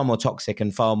situation was far more toxic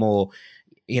and far more,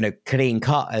 clean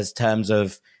cut as terms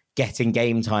of getting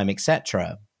game time,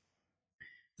 etc.,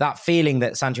 that feeling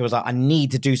that Sancho was like, I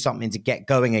need to do something to get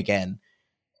going again,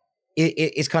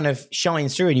 it's kind of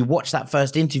shines through. And you watch that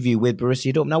first interview with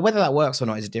Borussia Dortmund. Now, whether that works or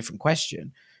not is a different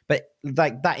question, but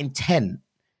like that intent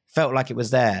felt like it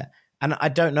was there. And I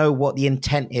don't know what the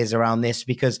intent is around this,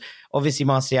 because obviously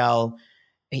Martial,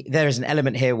 there is an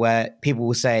element here where people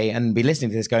will say and be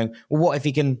listening to this going, well, what if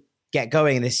he can get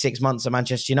going in this 6 months at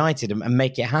Manchester United and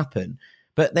make it happen?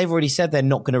 But they've already said they're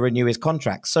not going to renew his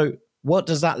contract. So what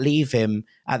does that leave him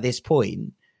at this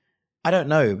point? I don't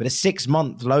know, but a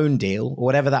 6-month loan deal or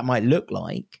whatever that might look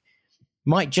like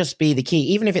might just be the key.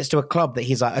 Even if it's to a club that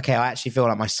he's like, okay, I actually feel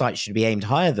like my sights should be aimed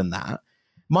higher than that,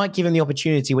 might give him the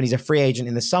opportunity when he's a free agent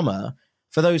in the summer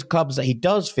for those clubs that he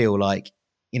does feel like,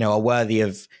 are worthy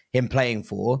of him playing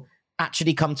for,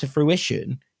 actually come to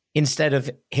fruition, instead of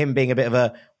him being a bit of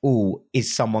a,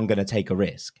 is someone going to take a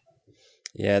risk?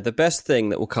 Yeah, the best thing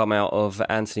that will come out of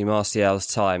Anthony Martial's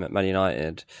time at Man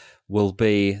United will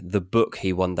be the book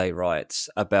he one day writes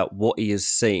about what he has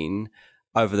seen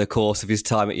over the course of his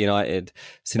time at United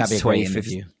since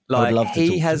 2015. Like,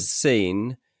 he has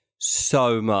seen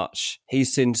so much.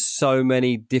 He's seen so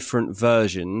many different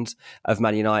versions of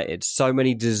Man United. So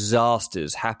many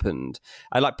disasters happened.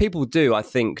 And like people do, I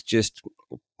think, just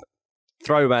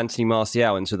throw Anthony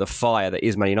Martial into the fire that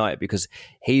is Man United, because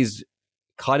he's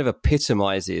kind of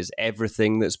epitomizes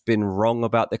everything that's been wrong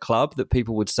about the club that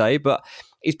people would say. But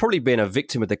he's probably been a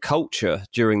victim of the culture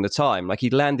during the time. Like, he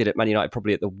landed at Man United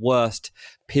probably at the worst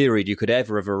period you could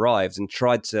ever have arrived, and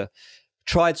tried to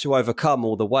overcome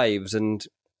all the waves, and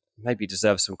maybe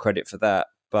deserves some credit for that.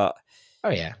 But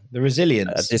the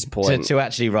resilience at this point to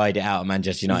actually ride it out at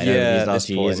Manchester United over these last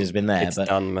few years has been there. It's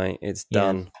done, mate. It's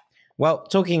done. Well,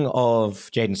 talking of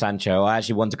Jadon Sancho, I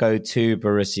actually want to go to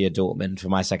Borussia Dortmund for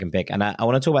my second pick. And I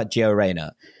want to talk about Gio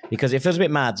Reyna, because it feels a bit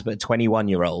mad to put a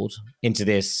 21-year-old into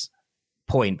this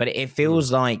point, but it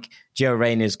feels like Gio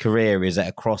Reyna's career is at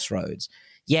a crossroads.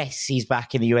 Yes, he's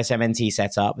back in the USMNT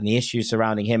setup, and the issues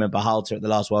surrounding him and Berhalter at the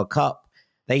last World Cup,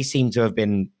 they seem to have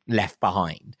been left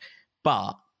behind.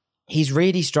 But he's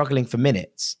really struggling for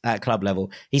minutes at club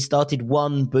level. He started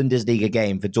one Bundesliga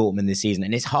game for Dortmund this season,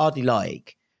 and it's hardly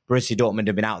like Borussia Dortmund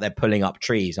have been out there pulling up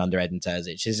trees under Edin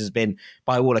Terzic. This has been,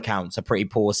 by all accounts, a pretty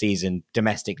poor season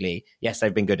domestically. Yes,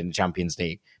 they've been good in the Champions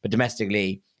League, but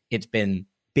domestically, it's been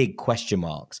big question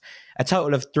marks. A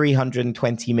total of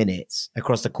 320 minutes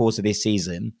across the course of this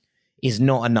season is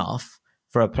not enough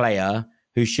for a player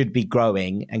who should be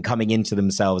growing and coming into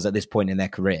themselves at this point in their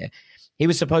career. He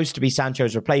was supposed to be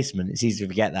Sancho's replacement. It's easy to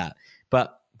forget that.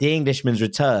 But the Englishman's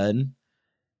return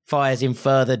fires him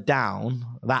further down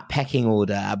that pecking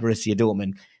order at Borussia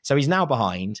Dortmund. So he's now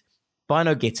behind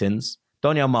Bino Gittins,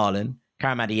 Donyell Malen,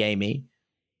 Karim Adeyemi,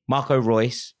 Marco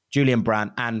Reus, Julian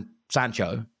Brandt, and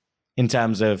Sancho in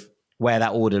terms of where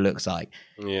that order looks like.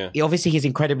 Yeah. Obviously, he's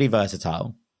incredibly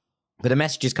versatile, but the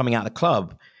messages coming out of the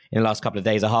club in the last couple of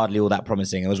days are hardly all that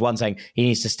promising. There was one saying he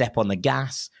needs to step on the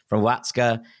gas from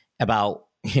Watzke about,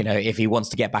 if he wants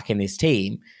to get back in this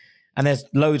team. And there's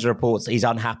loads of reports that he's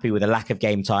unhappy with the lack of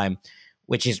game time,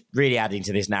 which is really adding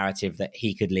to this narrative that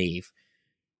he could leave.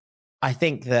 I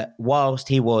think that whilst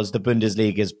he was the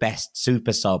Bundesliga's best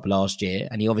super sub last year,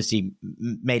 and he obviously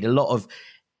made a lot of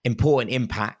important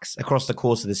impacts across the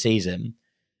course of the season,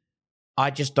 I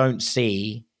just don't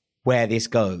see where this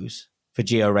goes for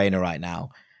Gio Reyna right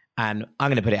now. And I'm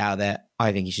going to put it out there.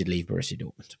 I think he should leave Borussia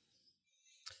Dortmund.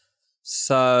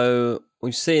 So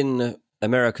we've seen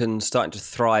Americans starting to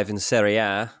thrive in Serie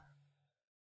A.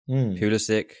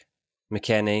 Pulisic,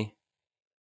 McKennie,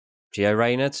 Gio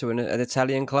Reyna to an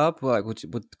Italian club. Like,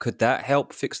 could that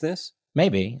help fix this?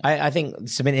 Maybe. I think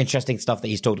some interesting stuff that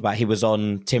he's talked about. He was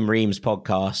on Tim Ream's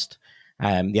podcast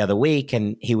the other week,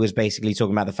 and he was basically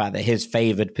talking about the fact that his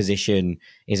favoured position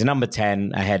is a number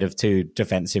 10 ahead of two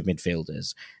defensive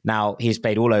midfielders. Now, he's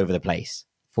played all over the place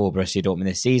for Borussia Dortmund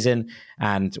this season,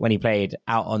 and when he played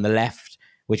out on the left,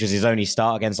 which was his only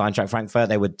start against Eintracht Frankfurt,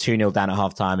 they were 2-0 down at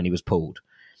half-time and he was pulled.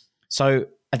 So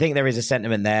I think there is a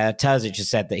sentiment there. Terzic has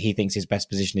said that he thinks his best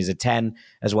position is a 10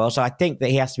 as well. So I think that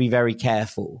he has to be very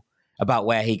careful about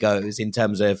where he goes in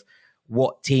terms of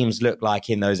what teams look like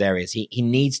in those areas. He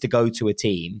needs to go to a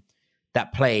team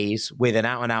that plays with an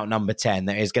out-and-out number 10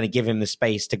 that is going to give him the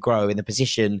space to grow in the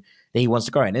position that he wants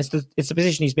to grow in. It's the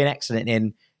position he's been excellent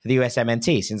in for the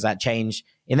USMNT since that change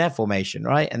in their formation,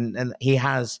 right? And he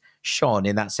has shone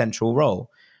in that central role.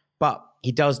 But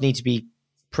he does need to be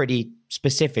pretty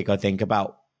specific, I think,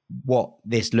 about what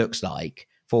this looks like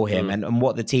for him, and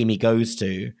what the team he goes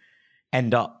to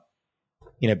end up,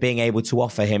 being able to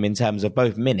offer him in terms of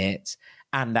both minutes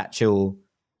and actual,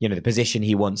 the position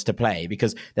he wants to play.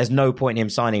 Because there's no point in him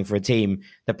signing for a team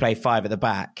that play 5 at the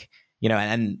back,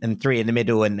 and 3 in the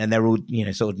middle, and they're all,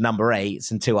 sort of number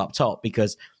 8s and 2 up top,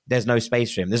 because there's no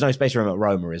space for him. There's no space for him at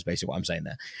Roma, is basically what I'm saying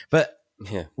there. But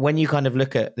when you kind of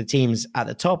look at the teams at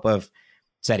the top of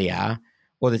Serie A,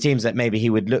 or the teams that maybe he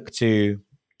would look to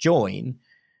join,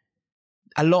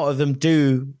 a lot of them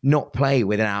do not play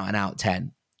with an out-and-out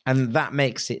 10. And that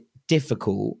makes it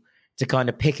difficult to kind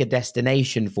of pick a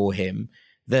destination for him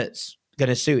that's going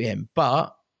to suit him.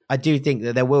 But I do think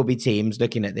that there will be teams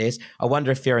looking at this. I wonder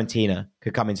if Fiorentina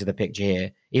could come into the picture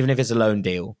here, even if it's a loan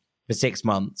deal for 6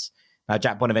 months. Now,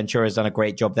 Jack Bonaventura has done a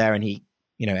great job there, and he,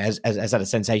 has had a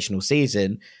sensational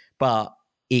season. But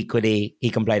equally, he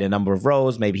can play a number of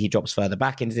roles. Maybe he drops further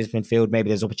back into this midfield. Maybe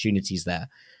there's opportunities there.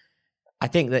 I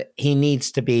think that he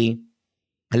needs to be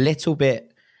a little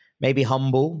bit maybe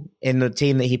humble in the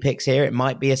team that he picks here. It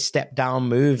might be a step down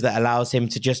move that allows him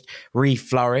to just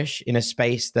re-flourish in a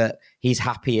space that he's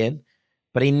happy in.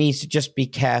 But he needs to just be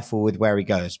careful with where he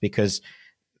goes, because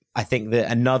I think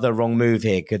that another wrong move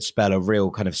here could spell a real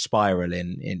kind of spiral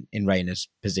in Reina's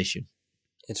position.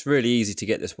 It's really easy to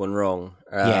get this one wrong.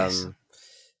 Yes.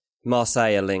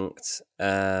 Marseille are linked.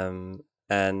 And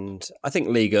I think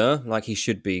Liga, he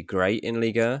should be great in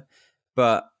Liga,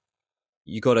 but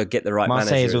you got to get the right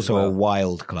manager. Marseille is also a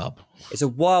wild club. It's a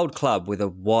wild club with a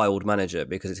wild manager,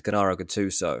 because it's Gennaro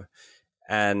Gattuso.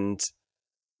 And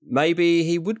maybe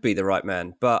he would be the right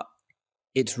man, but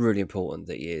it's really important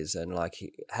that he is. And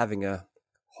having a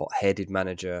hot-headed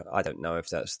manager, I don't know if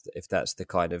that's the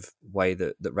kind of way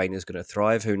that Reina's going to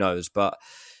thrive. Who knows? But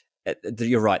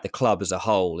you're right. The club as a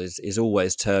whole is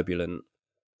always turbulent.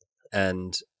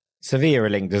 And Sevilla are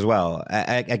linked as well.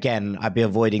 Again, I'd be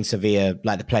avoiding Sevilla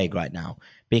like the plague right now,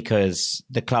 because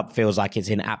the club feels like it's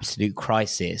in absolute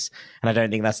crisis. And I don't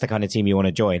think that's the kind of team you want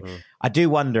to join. I do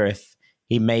wonder if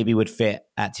he maybe would fit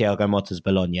at Thiago Motta's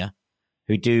Bologna,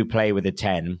 who do play with a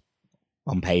 10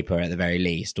 on paper at the very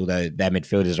least, although their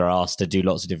midfielders are asked to do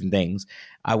lots of different things.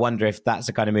 I wonder if that's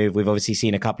the kind of move. We've obviously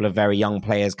seen a couple of very young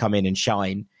players come in and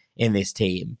shine in this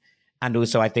team. And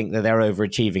also, I think that they're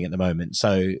overachieving at the moment.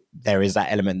 So there is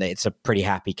that element that it's a pretty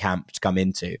happy camp to come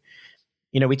into.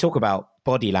 We talk about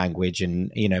body language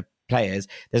and, players.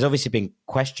 There's obviously been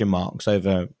question marks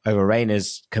over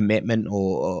Reina's commitment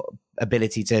or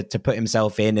ability to put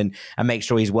himself in and make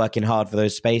sure he's working hard for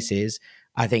those spaces.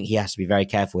 I think he has to be very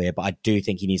careful here. But I do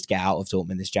think he needs to get out of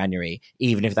Dortmund this January,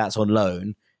 even if that's on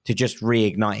loan, to just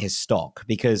reignite his stock.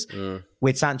 Because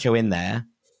with Sancho in there,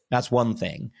 that's one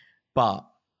thing. But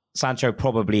Sancho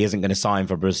probably isn't going to sign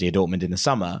for Borussia Dortmund in the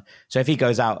summer. So if he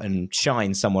goes out and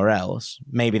shines somewhere else,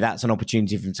 maybe that's an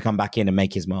opportunity for him to come back in and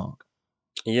make his mark.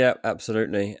 Yeah,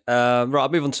 absolutely. Right, I'll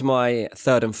move on to my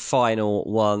third and final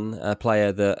one, a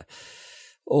player that,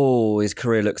 his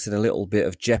career looks in a little bit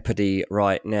of jeopardy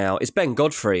right now. It's Ben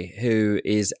Godfrey, who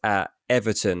is at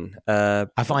Everton. I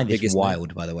find this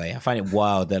wild, by the way. I find it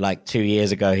wild that 2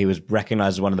 years ago he was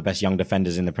recognised as one of the best young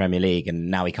defenders in the Premier League,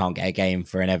 and now he can't get a game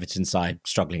for an Everton side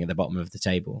struggling at the bottom of the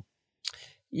table.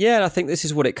 Yeah, and I think this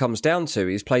is what it comes down to.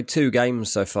 He's played 2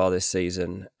 games so far this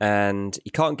season, and he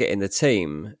can't get in the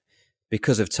team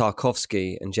because of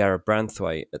Tarkowski and Jared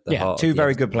Branthwaite at the heart. 2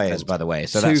 very good players, by the way.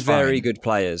 So 2 very good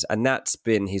players, and that's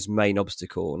been his main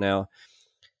obstacle. Now,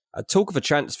 talk of a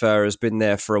transfer has been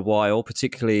there for a while,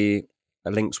 particularly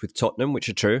links with Tottenham, which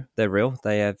are true. They're real.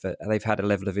 They've had a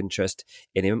level of interest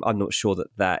in him. I'm not sure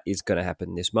that is going to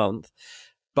happen this month.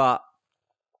 But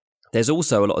there's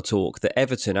also a lot of talk that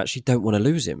Everton actually don't want to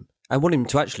lose him and want him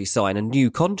to actually sign a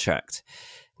new contract.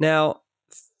 Now,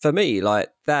 for me,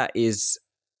 that is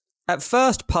at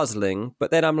first puzzling,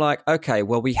 but then I'm like, okay,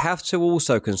 well, we have to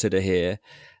also consider here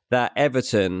that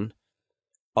Everton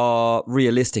are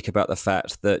realistic about the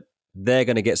fact that they're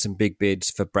going to get some big bids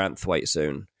for Branthwaite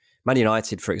soon. Man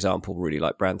United, for example, really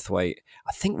like Branthwaite.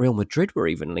 I think Real Madrid were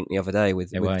even linked the other day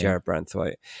with Jared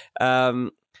Branthwaite.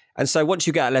 And so once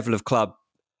you get a level of club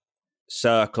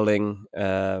circling,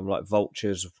 like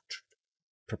vultures,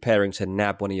 preparing to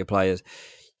nab one of your players,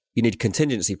 you need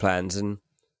contingency plans. And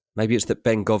maybe it's that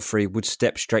Ben Godfrey would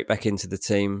step straight back into the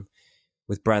team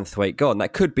with Branthwaite gone.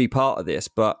 That could be part of this,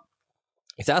 but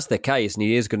if that's the case and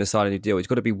he is going to sign a new deal, he's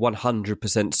got to be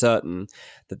 100% certain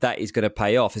that is going to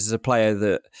pay off. This is a player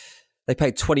that they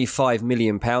paid £25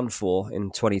 million for in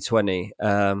 2020.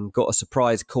 Got a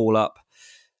surprise call up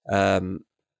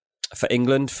for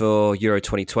England for Euro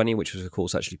 2020, which was, of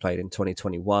course, actually played in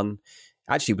 2021.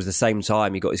 Actually, it was the same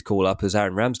time he got his call up as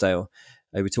Aaron Ramsdale.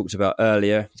 we talked about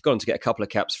earlier. He's gone on to get a couple of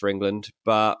caps for England,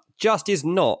 but just is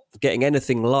not getting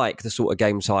anything like the sort of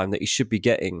game time that he should be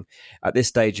getting at this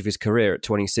stage of his career at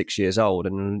 26 years old,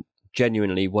 and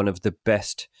genuinely one of the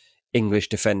best English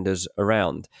defenders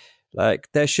around. Like,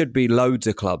 there should be loads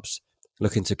of clubs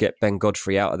looking to get Ben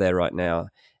Godfrey out of there right now.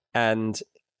 And,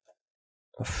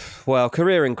 well,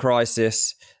 career in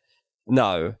crisis,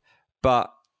 no.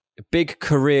 But big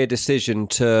career decision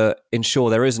to ensure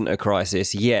there isn't a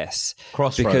crisis, yes.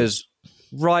 Crossroads. Because,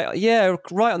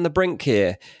 right on the brink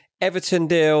here, Everton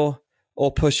deal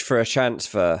or push for a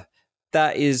transfer,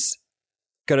 that is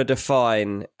going to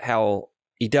define how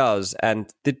he does.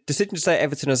 And the decision to stay at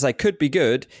Everton, as I say, could be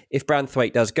good if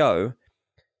Branthwaite does go.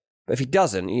 But if he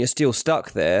doesn't, and you're still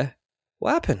stuck there,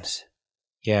 what happens?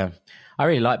 Yeah, I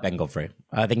really like Ben Godfrey.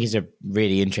 I think he's a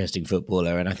really interesting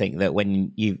footballer. And I think that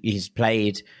when he's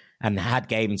played and had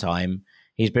game time,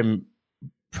 he's been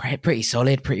pretty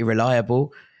solid, pretty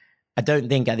reliable. I don't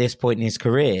think at this point in his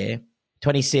career,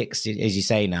 26, as you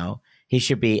say now, he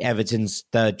should be Everton's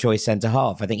third choice centre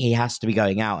half. I think he has to be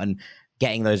going out and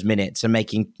getting those minutes and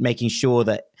making sure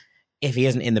that if he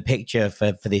isn't in the picture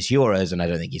for this Euros, and I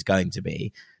don't think he's going to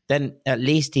be, then at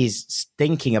least he's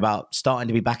thinking about starting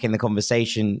to be back in the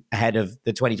conversation ahead of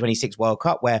the 2026 World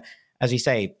Cup, where, as we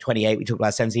say, 28, we talked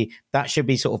about Sensi, that should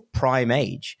be sort of prime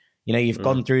age. You know, you've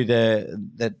gone through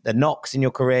the knocks in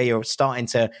your career, you're starting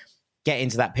to get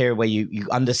into that period where you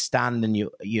understand and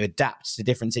you adapt to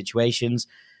different situations.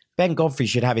 Ben Godfrey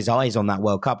should have his eyes on that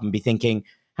World Cup and be thinking,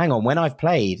 hang on, when I've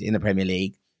played in the Premier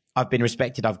League, I've been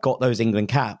respected, I've got those England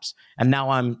caps, and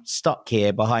now I'm stuck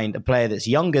here behind a player that's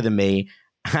younger than me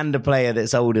and a player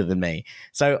that's older than me.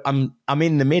 So I'm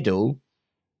in the middle.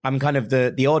 I'm kind of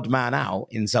the odd man out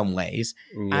in some ways.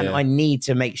 Yeah. And I need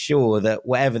to make sure that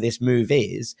whatever this move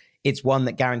is, it's one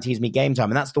that guarantees me game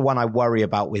time. And that's the one I worry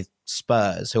about with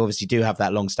Spurs, who obviously do have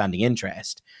that long-standing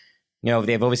interest. You know,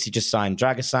 they've obviously just signed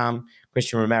Dragasam.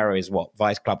 Christian Romero is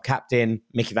vice club captain.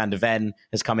 Mickey van der Ven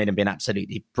has come in and been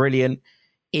absolutely brilliant.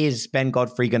 Is Ben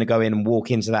Godfrey going to go in and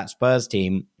walk into that Spurs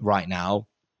team right now?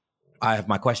 I have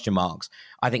my question marks.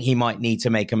 I think he might need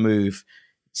to make a move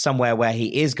somewhere where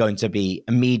he is going to be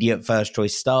immediate first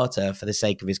choice starter for the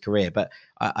sake of his career. But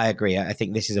I agree. I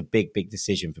think this is a big, big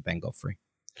decision for Ben Godfrey.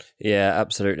 Yeah,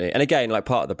 absolutely. And again, like,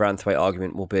 part of the Branthwaite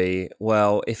argument will be,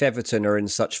 well, if Everton are in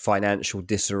such financial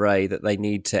disarray that they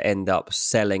need to end up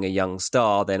selling a young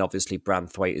star, then obviously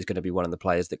Branthwaite is going to be one of the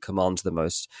players that commands the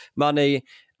most money.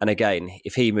 And again,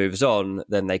 if he moves on,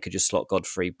 then they could just slot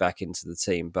Godfrey back into the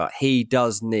team. But he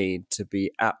does need to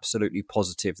be absolutely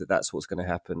positive that that's what's going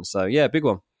to happen. So yeah, big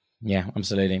one. Yeah,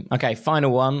 absolutely. Okay,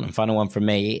 final one from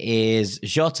me is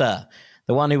Jota,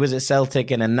 the one who was at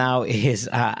Celtic and now is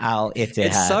at Al Ittihad.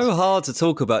 It's so hard to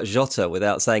talk about Jota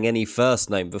without saying any first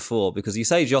name before, because you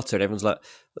say Jota and everyone's like,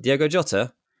 Diogo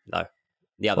Jota? No,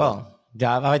 the other one.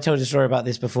 Have I told you a story about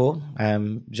this before?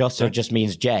 Jota just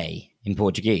means J in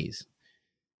Portuguese.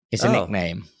 It's a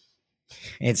nickname.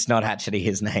 It's not actually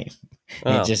his name.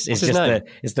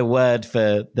 It's the word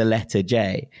for the letter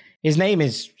J. His name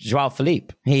is João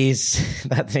Felipe.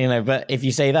 But if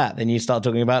you say that, then you start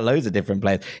talking about loads of different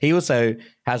players. He also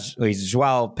he's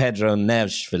João Pedro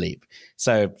Neves Felipe.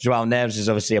 So João Neves is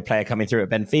obviously a player coming through at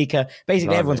Benfica.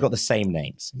 Basically, everyone's got the same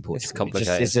names in Portugal. It's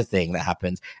complicated. It's a thing that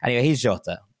happens. Anyway, he's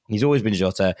Jota. He's always been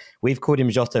Jota. We've called him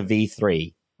Jota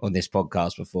V3 on this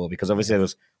podcast before, because obviously there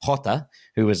was Jota,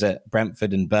 who was at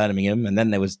Brentford and Birmingham, and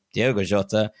then there was Diogo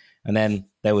Jota, and then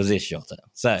there was this Jota.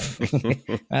 So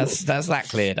that's that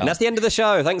cleared up. And that's the end of the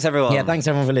show. Thanks, everyone. Yeah, thanks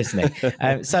everyone for listening.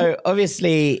 So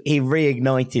obviously he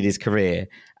reignited his career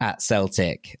at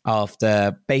Celtic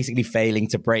after basically failing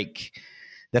to break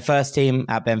the first team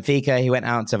at Benfica. He went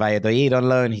out to Valladolid on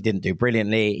loan. He didn't do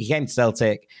brilliantly. He came to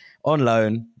Celtic on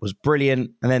loan, was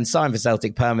brilliant, and then signed for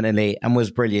Celtic permanently and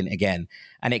was brilliant again.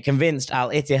 And it convinced Al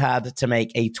Ittihad to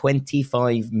make a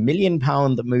 £25 million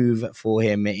move for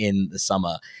him in the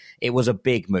summer. It was a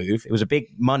big move. It was a big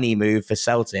money move for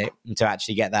Celtic to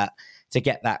actually get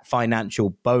that financial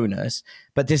bonus.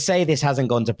 But to say this hasn't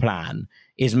gone to plan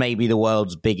is maybe the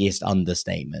world's biggest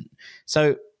understatement.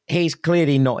 So he's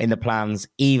clearly not in the plans,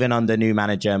 even under new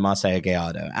manager Marcelo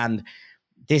Gallardo. And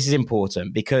this is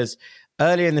important because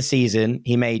earlier in the season,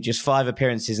 he made just 5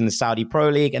 appearances in the Saudi Pro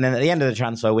League. And then at the end of the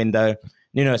transfer window,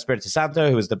 Nuno Espirito Santo,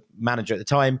 who was the manager at the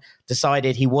time,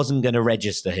 decided he wasn't going to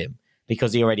register him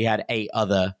because he already had 8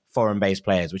 other foreign-based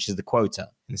players, which is the quota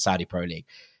in the Saudi Pro League.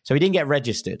 So he didn't get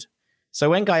registered. So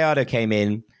when Gallardo came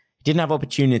in, he didn't have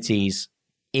opportunities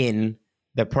in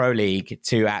the Pro League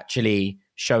to actually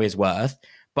show his worth,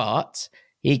 but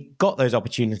he got those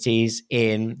opportunities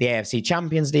in the AFC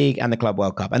Champions League and the Club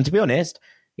World Cup. And to be honest,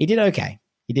 he did okay.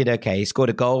 He did okay. He scored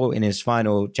a goal in his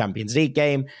final Champions League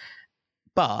game.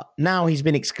 But now he's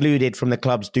been excluded from the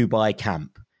club's Dubai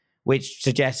camp, which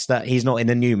suggests that he's not in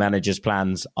the new manager's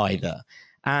plans either.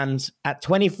 And at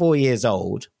 24 years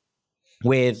old,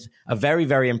 with a very,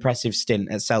 very impressive stint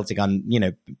at Celtic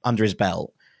under his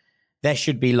belt, there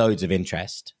should be loads of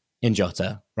interest in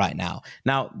Jota right now.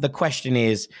 Now, the question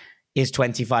is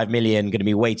 25 million going to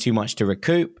be way too much to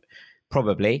recoup?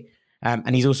 Probably.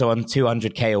 And he's also on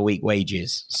 200k a week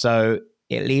wages. So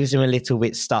it leaves him a little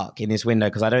bit stuck in this window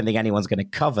because I don't think anyone's going to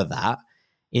cover that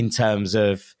in terms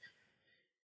of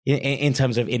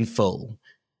in full,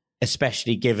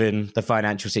 especially given the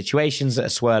financial situations that are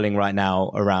swirling right now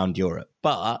around Europe.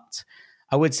 But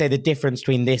I would say the difference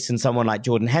between this and someone like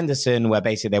Jordan Henderson, where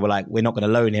basically they were like, we're not going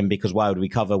to loan him because why would we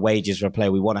cover wages for a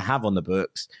player we want to have on the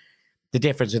books? The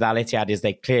difference with Al Ittihad is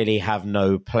they clearly have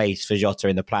no place for Jota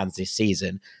in the plans this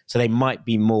season. So they might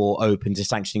be more open to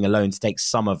sanctioning a loan to take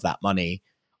some of that money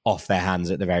off their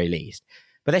hands at the very least.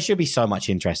 But there should be so much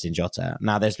interest in Jota.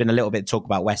 Now, there's been a little bit of talk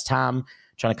about West Ham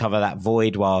trying to cover that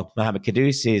void while Mohamed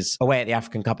Kudus is away at the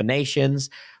African Cup of Nations.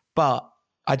 But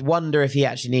I'd wonder if he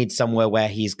actually needs somewhere where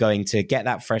he's going to get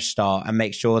that fresh start and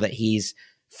make sure that he's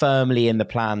firmly in the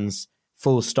plans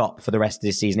full stop for the rest of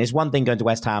this season. It's one thing going to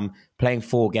West Ham, playing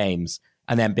 4 games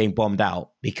and then being bombed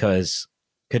out because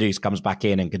Kudus comes back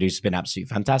in, and Kudus has been absolutely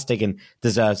fantastic and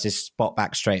deserves his spot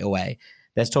back straight away.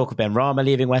 There's talk of Ben Rama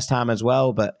leaving West Ham as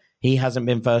well, but he hasn't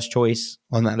been first choice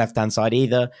on that left-hand side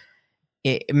either.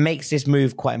 It makes this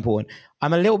move quite important.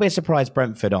 I'm a little bit surprised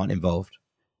Brentford aren't involved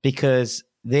because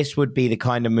this would be the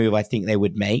kind of move I think they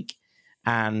would make.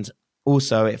 And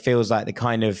also it feels like the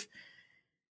kind of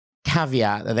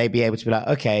caveat that they'd be able to be like,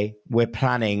 okay, we're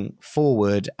planning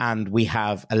forward and we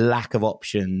have a lack of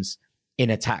options in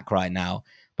attack right now.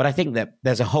 But I think that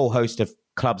there's a whole host of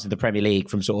clubs in the Premier League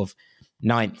from sort of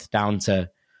 9th down to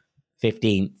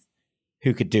 15th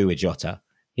who could do with Jota.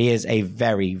 He is a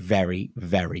very, very,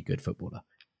 very good footballer.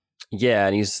 Yeah,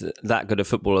 and he's that good a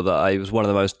footballer that he was one of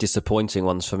the most disappointing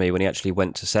ones for me when he actually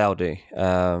went to Saudi.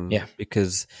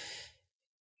 Because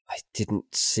I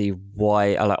didn't see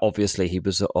why. Obviously, he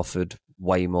was offered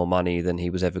way more money than he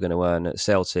was ever going to earn at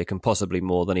Celtic, and possibly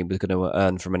more than he was going to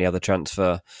earn from any other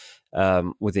transfer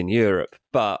within Europe.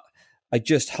 But I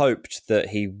just hoped that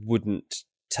he wouldn't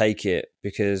take it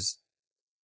because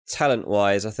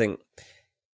talent-wise, I think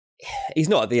he's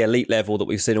not at the elite level that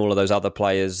we've seen all of those other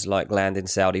players like land in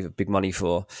Saudi for big money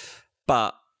for,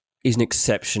 but he's an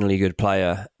exceptionally good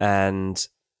player. And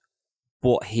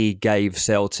what he gave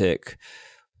Celtic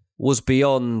was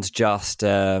beyond just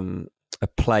a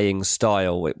playing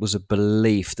style. It was a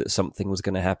belief that something was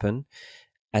going to happen.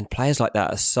 And players like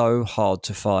that are so hard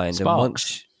to find.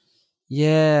 Sparks.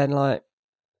 And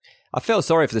I feel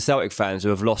sorry for the Celtic fans who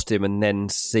have lost him and then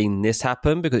seen this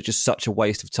happen because it's just such a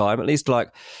waste of time. At least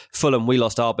like Fulham, we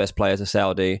lost our best player to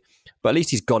Saudi, but at least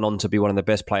he's gone on to be one of the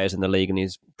best players in the league and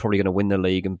he's probably going to win the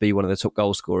league and be one of the top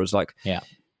goal scorers.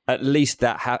 At least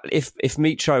that if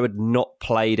Mitro had not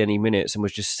played any minutes and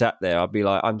was just sat there, I'd be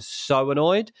like, I'm so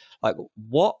annoyed. Like,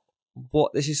 what?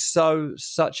 This is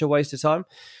such a waste of time.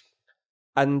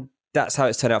 And that's how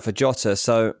it's turned out for Jota.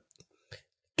 So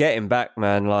get him back,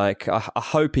 man. Like, I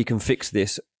hope he can fix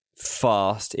this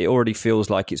fast. It already feels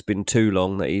like it's been too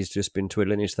long that he's just been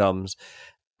twiddling his thumbs.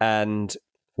 And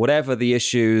whatever the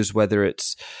issues, whether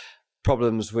it's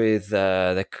problems with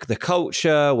the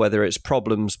culture, whether it's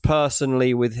problems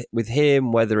personally with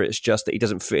him, whether it's just that he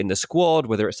doesn't fit in the squad,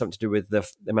 whether it's something to do with the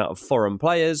amount of foreign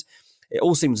players, it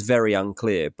all seems very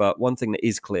unclear. But one thing that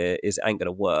is clear is it ain't going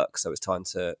to work. So it's time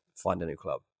to find a new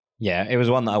club. Yeah, it was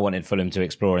one that I wanted Fulham to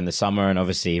explore in the summer, and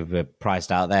obviously we're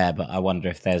priced out there, but I wonder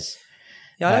if there's...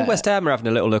 Yeah, I know West Ham are having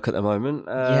a little look at the moment,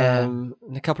 and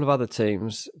a couple of other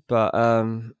teams, but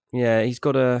he's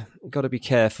got to be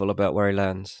careful about where he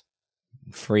lands.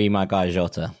 Free my guy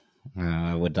Jota.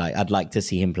 I'd like to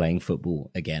see him playing football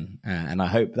again, and I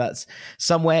hope that's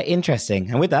somewhere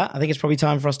interesting. And with that, I think it's probably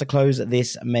time for us to close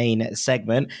this main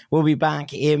segment. We'll be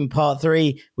back in part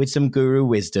 3 with some guru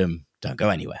wisdom. Don't go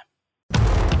anywhere.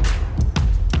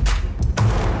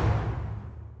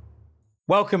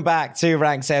 Welcome back to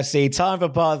Ranks FC. Time for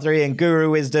part 3 and Guru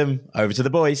Wisdom. Over to the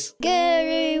boys.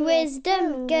 Guru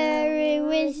Wisdom, Guru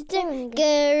Wisdom,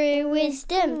 Guru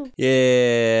Wisdom.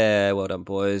 Yeah, well done,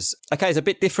 boys. Okay, it's a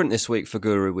bit different this week for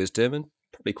Guru Wisdom, and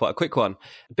probably quite a quick one.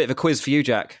 A bit of a quiz for you,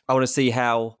 Jack. I want to see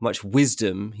how much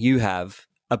wisdom you have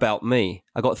about me.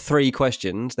 I got 3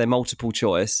 questions. They're multiple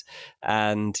choice,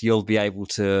 and you'll be able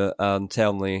to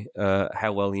tell me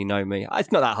how well you know me.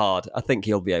 It's not that hard. I think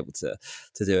you'll be able to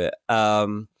do it.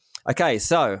 Okay,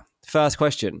 so first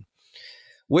question.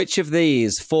 Which of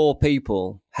these 4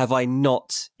 people have I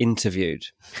not interviewed?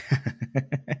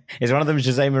 Is one of them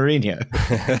Jose Mourinho?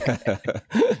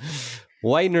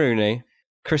 Wayne Rooney,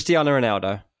 Cristiano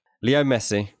Ronaldo, Leo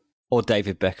Messi, or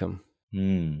David Beckham?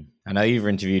 I know you've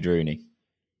interviewed Rooney,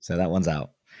 so that one's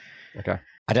out. Okay.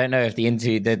 I don't know if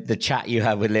the chat you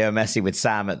had with Leo Messi with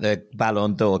Sam at the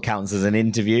Ballon d'Or counts as an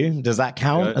interview. Does that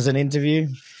count as an interview?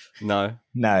 No.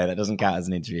 No, that doesn't count as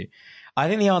an interview. I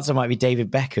think the answer might be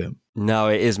David Beckham. No,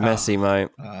 it is Messi, mate.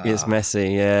 It's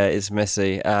Messi. Yeah, it's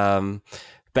Messi.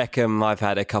 Beckham, I've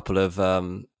had a couple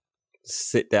of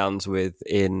sit-downs with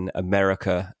in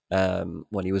America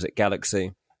when he was at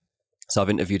Galaxy. So I've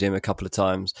interviewed him a couple of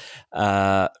times.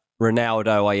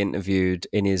 Ronaldo, I interviewed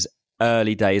in his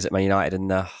early days at Man United, and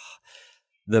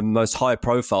the most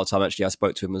high-profile time actually I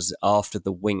spoke to him was after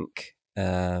the Wink.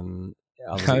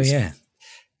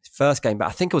 First game back,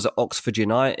 I think it was at Oxford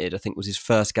United. I think it was his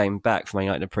first game back from Man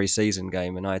United in a pre-season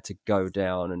game, and I had to go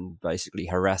down and basically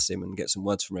harass him and get some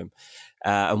words from him.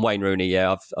 And Wayne Rooney,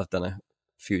 yeah, I've done a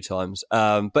few times.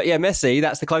 But yeah, Messi,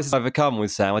 that's the closest I've ever come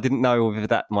with Sam. I didn't know whether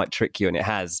that might trick you, and it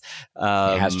has.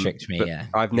 It has tricked me, yeah.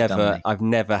 I've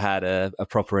never had a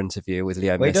proper interview with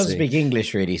Leo Messi. He doesn't speak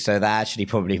English really, so that actually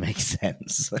probably makes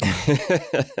sense.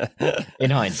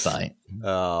 In hindsight.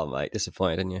 Oh, mate,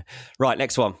 disappointed, didn't you? Right,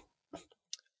 next one.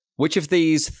 Which of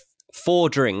these 4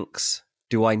 drinks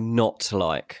do I not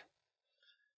like?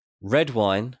 Red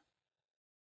wine,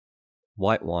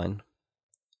 white wine,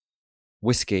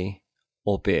 whiskey,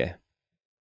 or beer?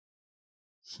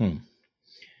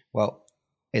 Well,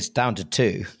 it's down to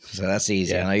 2, so that's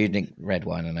easy. Yeah. I know you drink red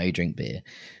wine, I know you drink beer.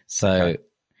 So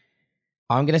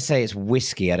I'm going to say it's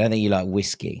whiskey. I don't think you like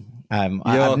whiskey.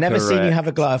 I've never seen you have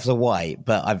a glass of white,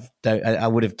 but I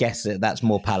would have guessed that that's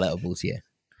more palatable to you.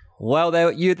 Well,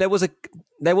 there was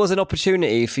an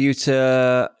opportunity for you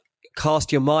to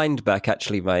cast your mind back,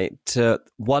 actually, mate, to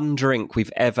one drink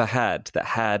we've ever had that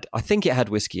had, I think it had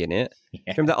whiskey in it. Yeah. Do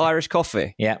you remember that Irish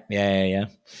coffee? Yeah. That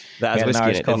has whiskey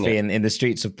Irish in it, coffee in the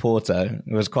streets of Porto.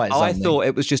 It was quite something. I thought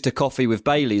it was just a coffee with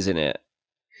Baileys in it,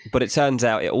 but it turns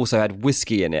out it also had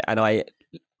whiskey in it, and I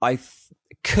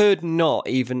could not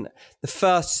even, the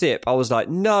first sip, I was like,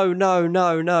 no,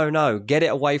 get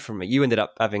it away from me. You ended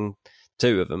up having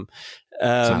 2 of them.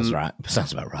 Sounds right.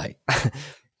 Sounds about right.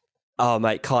 Oh,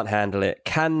 mate, can't handle it.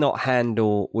 Cannot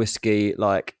handle whiskey.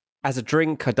 Like, as a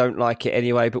drink, I don't like it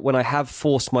anyway. But when I have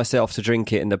forced myself to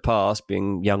drink it in the past,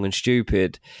 being young and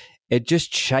stupid, it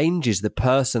just changes the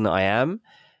person that I am.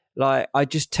 Like, I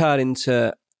just turn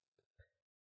into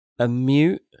a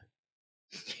mute.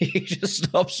 You just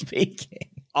stop speaking.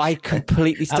 I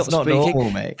completely stopped speaking. That's not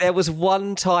normal, mate. There was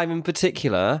one time in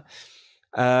particular,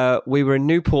 we were in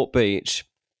Newport Beach,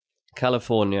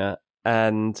 California,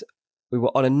 and we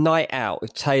were on a night out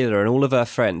with Taylor and all of her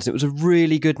friends. It was a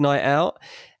really good night out,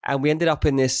 and we ended up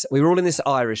we were all in this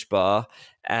Irish bar,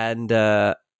 and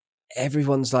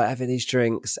everyone's like having these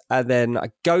drinks, and then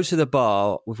I go to the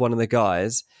bar with one of the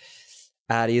guys,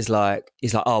 and he's like,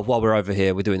 oh, while we're over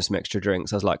here, we're doing some extra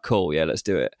drinks. I was like, cool, yeah, let's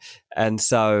do it. And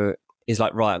so he's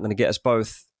like, right, I'm going to get us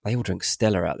both. They all drink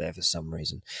Stella out there for some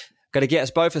reason. Going to get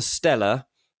us both a Stella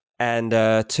and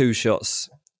 2 shots.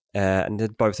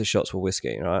 And both the shots were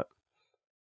whiskey, right?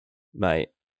 Mate.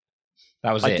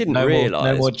 That was it. I didn't realise.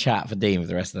 No more chat for Dean for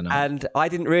the rest of the night. And I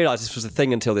didn't realise this was a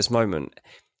thing until this moment.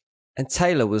 And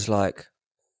Taylor was like,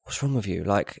 what's wrong with you?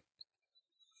 Like,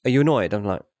 are you annoyed? I'm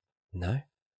like, no.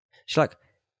 She's like,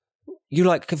 you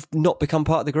like have not become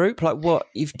part of the group? Like what?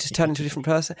 You've just turned into a different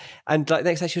person? And like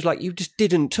next day she was like, you just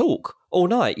didn't talk all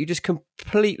night. You just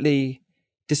completely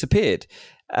disappeared.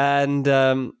 And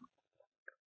I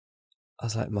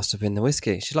was like, must have been the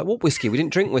whiskey. She's like, what whiskey? We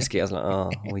didn't drink whiskey. I was like,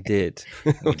 oh, we did.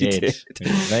 we did.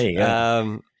 There you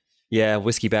go. Yeah,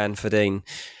 whiskey ban for Dean.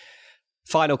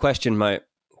 Final question, mate,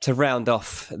 to round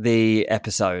off the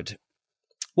episode.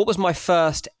 What was my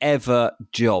first ever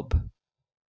job?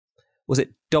 Was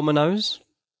it Domino's?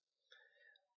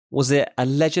 Was it a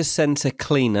leisure centre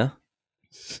cleaner?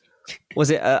 Was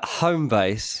it at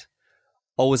Homebase?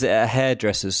 Or was it a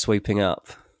hairdresser's sweeping up?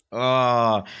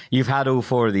 Oh, you've had all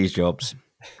 4 of these jobs.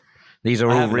 These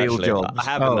are all real jobs. I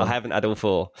haven't had all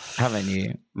 4. Haven't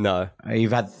you? No.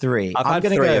 You've had 3. I've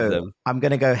had 3 of them. I'm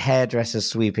going to go hairdresser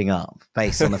sweeping up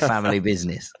based on the family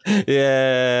business.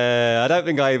 Yeah, I don't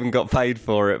think I even got paid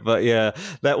for it, but yeah,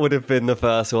 that would have been the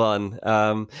first one.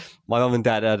 My mum and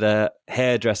dad had a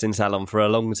hairdressing salon for a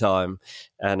long time,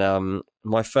 and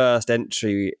my first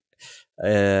entry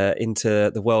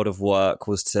into the world of work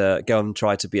was to go and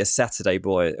try to be a Saturday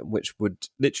boy, which would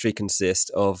literally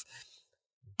consist of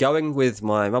going with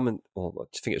my mum and, or I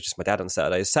think it was just my dad on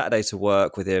Saturday to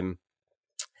work with him,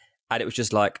 and it was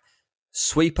just like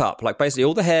sweep up, like basically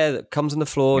all the hair that comes on the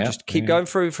floor, just keep going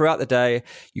throughout the day.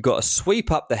 You got to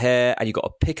sweep up the hair, and you got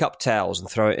to pick up towels and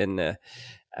throw it in there.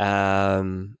 I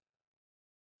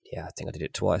think I did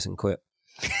it twice and quit.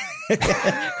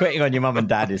 Quitting on your mum and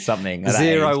dad is something.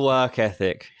 Zero work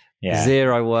ethic. Yeah.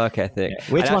 Zero work ethic.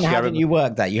 Yeah. Which one haven't you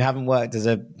worked at? You haven't worked as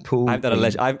a pool. I've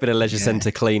been a leisure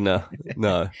centre cleaner.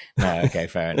 No. No. Okay,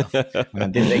 fair enough. I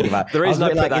didn't think about it. The reason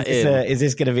I put that in. Is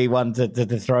this going to be one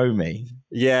to throw me?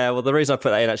 Yeah, well, the reason I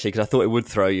put that in actually because I thought it would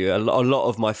throw you. A lot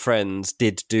of my friends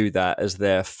did do that as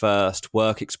their first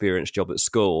work experience job at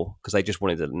school because they just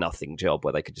wanted a nothing job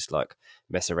where they could just like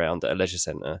mess around at a leisure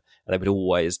centre, and they would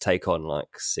always take on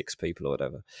like 6 people or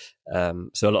whatever.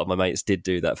 So a lot of my mates did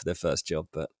do that for their first job,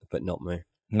 but not me.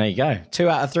 There you go. 2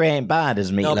 out of 3 ain't bad, as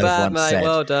Meatloaf Not bad, once mate. said.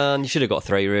 Well done. You should have got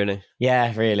 3, really.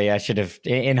 Yeah, really. I should have,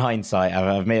 in hindsight,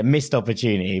 I've made a missed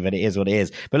opportunity, but it is what it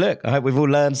is. But look, I hope we've all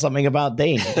learned something about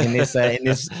Dean in this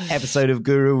episode of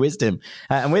Guru Wisdom.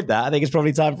 And with that, I think it's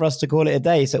probably time for us to call it a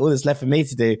day. So all that's left for me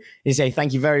to do is say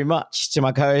thank you very much to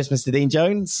my co-host, Mr. Dean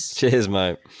Jones. Cheers,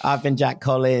 mate. I've been Jack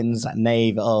Collins,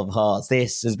 Knave of Hearts.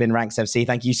 This has been Ranks FC.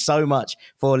 Thank you so much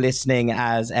for listening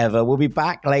as ever. We'll be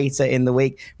back later in the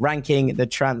week ranking the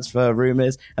transfer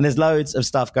rumours. And there's loads of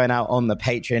stuff going out on the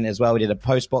Patreon as well. We did a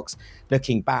post box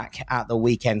looking back at the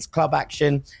weekend's club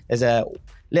action. There's a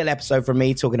little episode from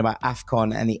me talking about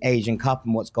AFCON and the Asian Cup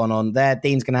and what's gone on there.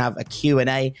 Dean's going to have a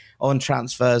Q&A on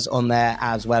transfers on there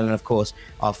as well. And of course,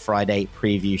 our Friday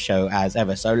preview show as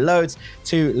ever. So loads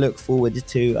to look forward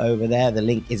to over there. The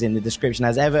link is in the description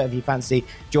as ever if you fancy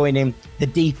joining the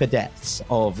deeper depths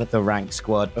of the Rank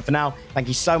Squad. But for now, thank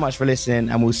you so much for listening,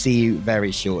 and we'll see you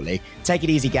very shortly. Take it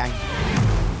easy, gang.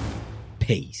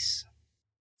 Peace.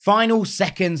 Final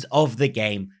seconds of the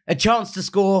game. A chance to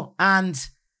score, and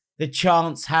the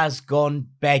chance has gone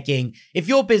begging. If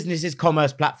your business's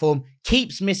commerce platform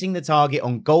keeps missing the target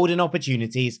on golden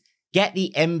opportunities, get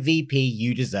the MVP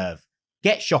you deserve.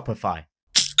 Get Shopify.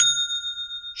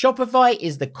 Shopify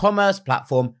is the commerce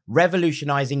platform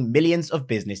revolutionizing millions of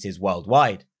businesses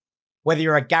worldwide. Whether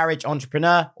you're a garage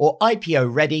entrepreneur or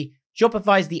IPO ready,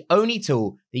 Shopify is the only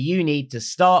tool that you need to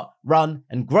start, run,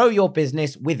 and grow your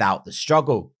business without the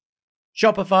struggle.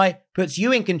 Shopify puts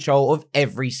you in control of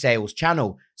every sales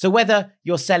channel. So whether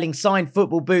you're selling signed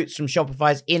football boots from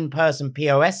Shopify's in-person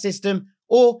POS system,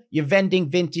 or you're vending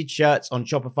vintage shirts on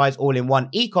Shopify's all-in-one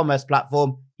e-commerce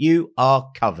platform, you are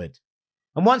covered.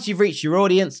 And once you've reached your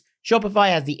audience, Shopify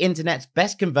has the internet's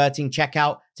best converting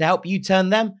checkout to help you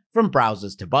turn them from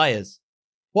browsers to buyers.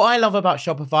 What I love about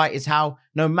Shopify is how,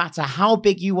 no matter how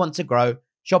big you want to grow,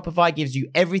 Shopify gives you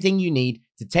everything you need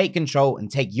to take control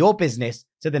and take your business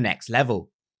to the next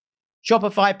level.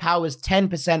 Shopify powers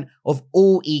 10% of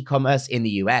all e-commerce in the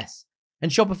US. And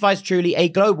Shopify is truly a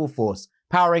global force,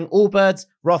 powering Allbirds,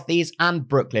 Rothy's, and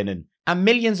Brooklinen, and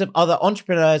millions of other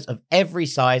entrepreneurs of every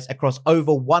size across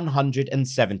over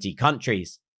 170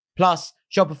 countries. Plus,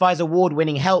 Shopify's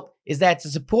award-winning help is there to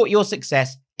support your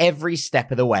success every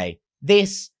step of the way.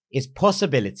 This is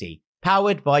Possibility,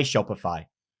 powered by Shopify.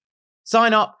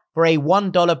 Sign up for a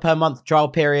 $1 per month trial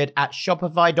period at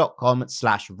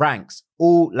shopify.com/ranks,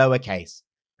 all lowercase.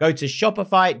 Go to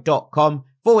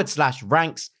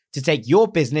shopify.com/ranks to take your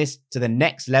business to the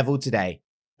next level today.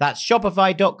 That's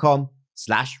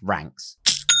shopify.com/ranks.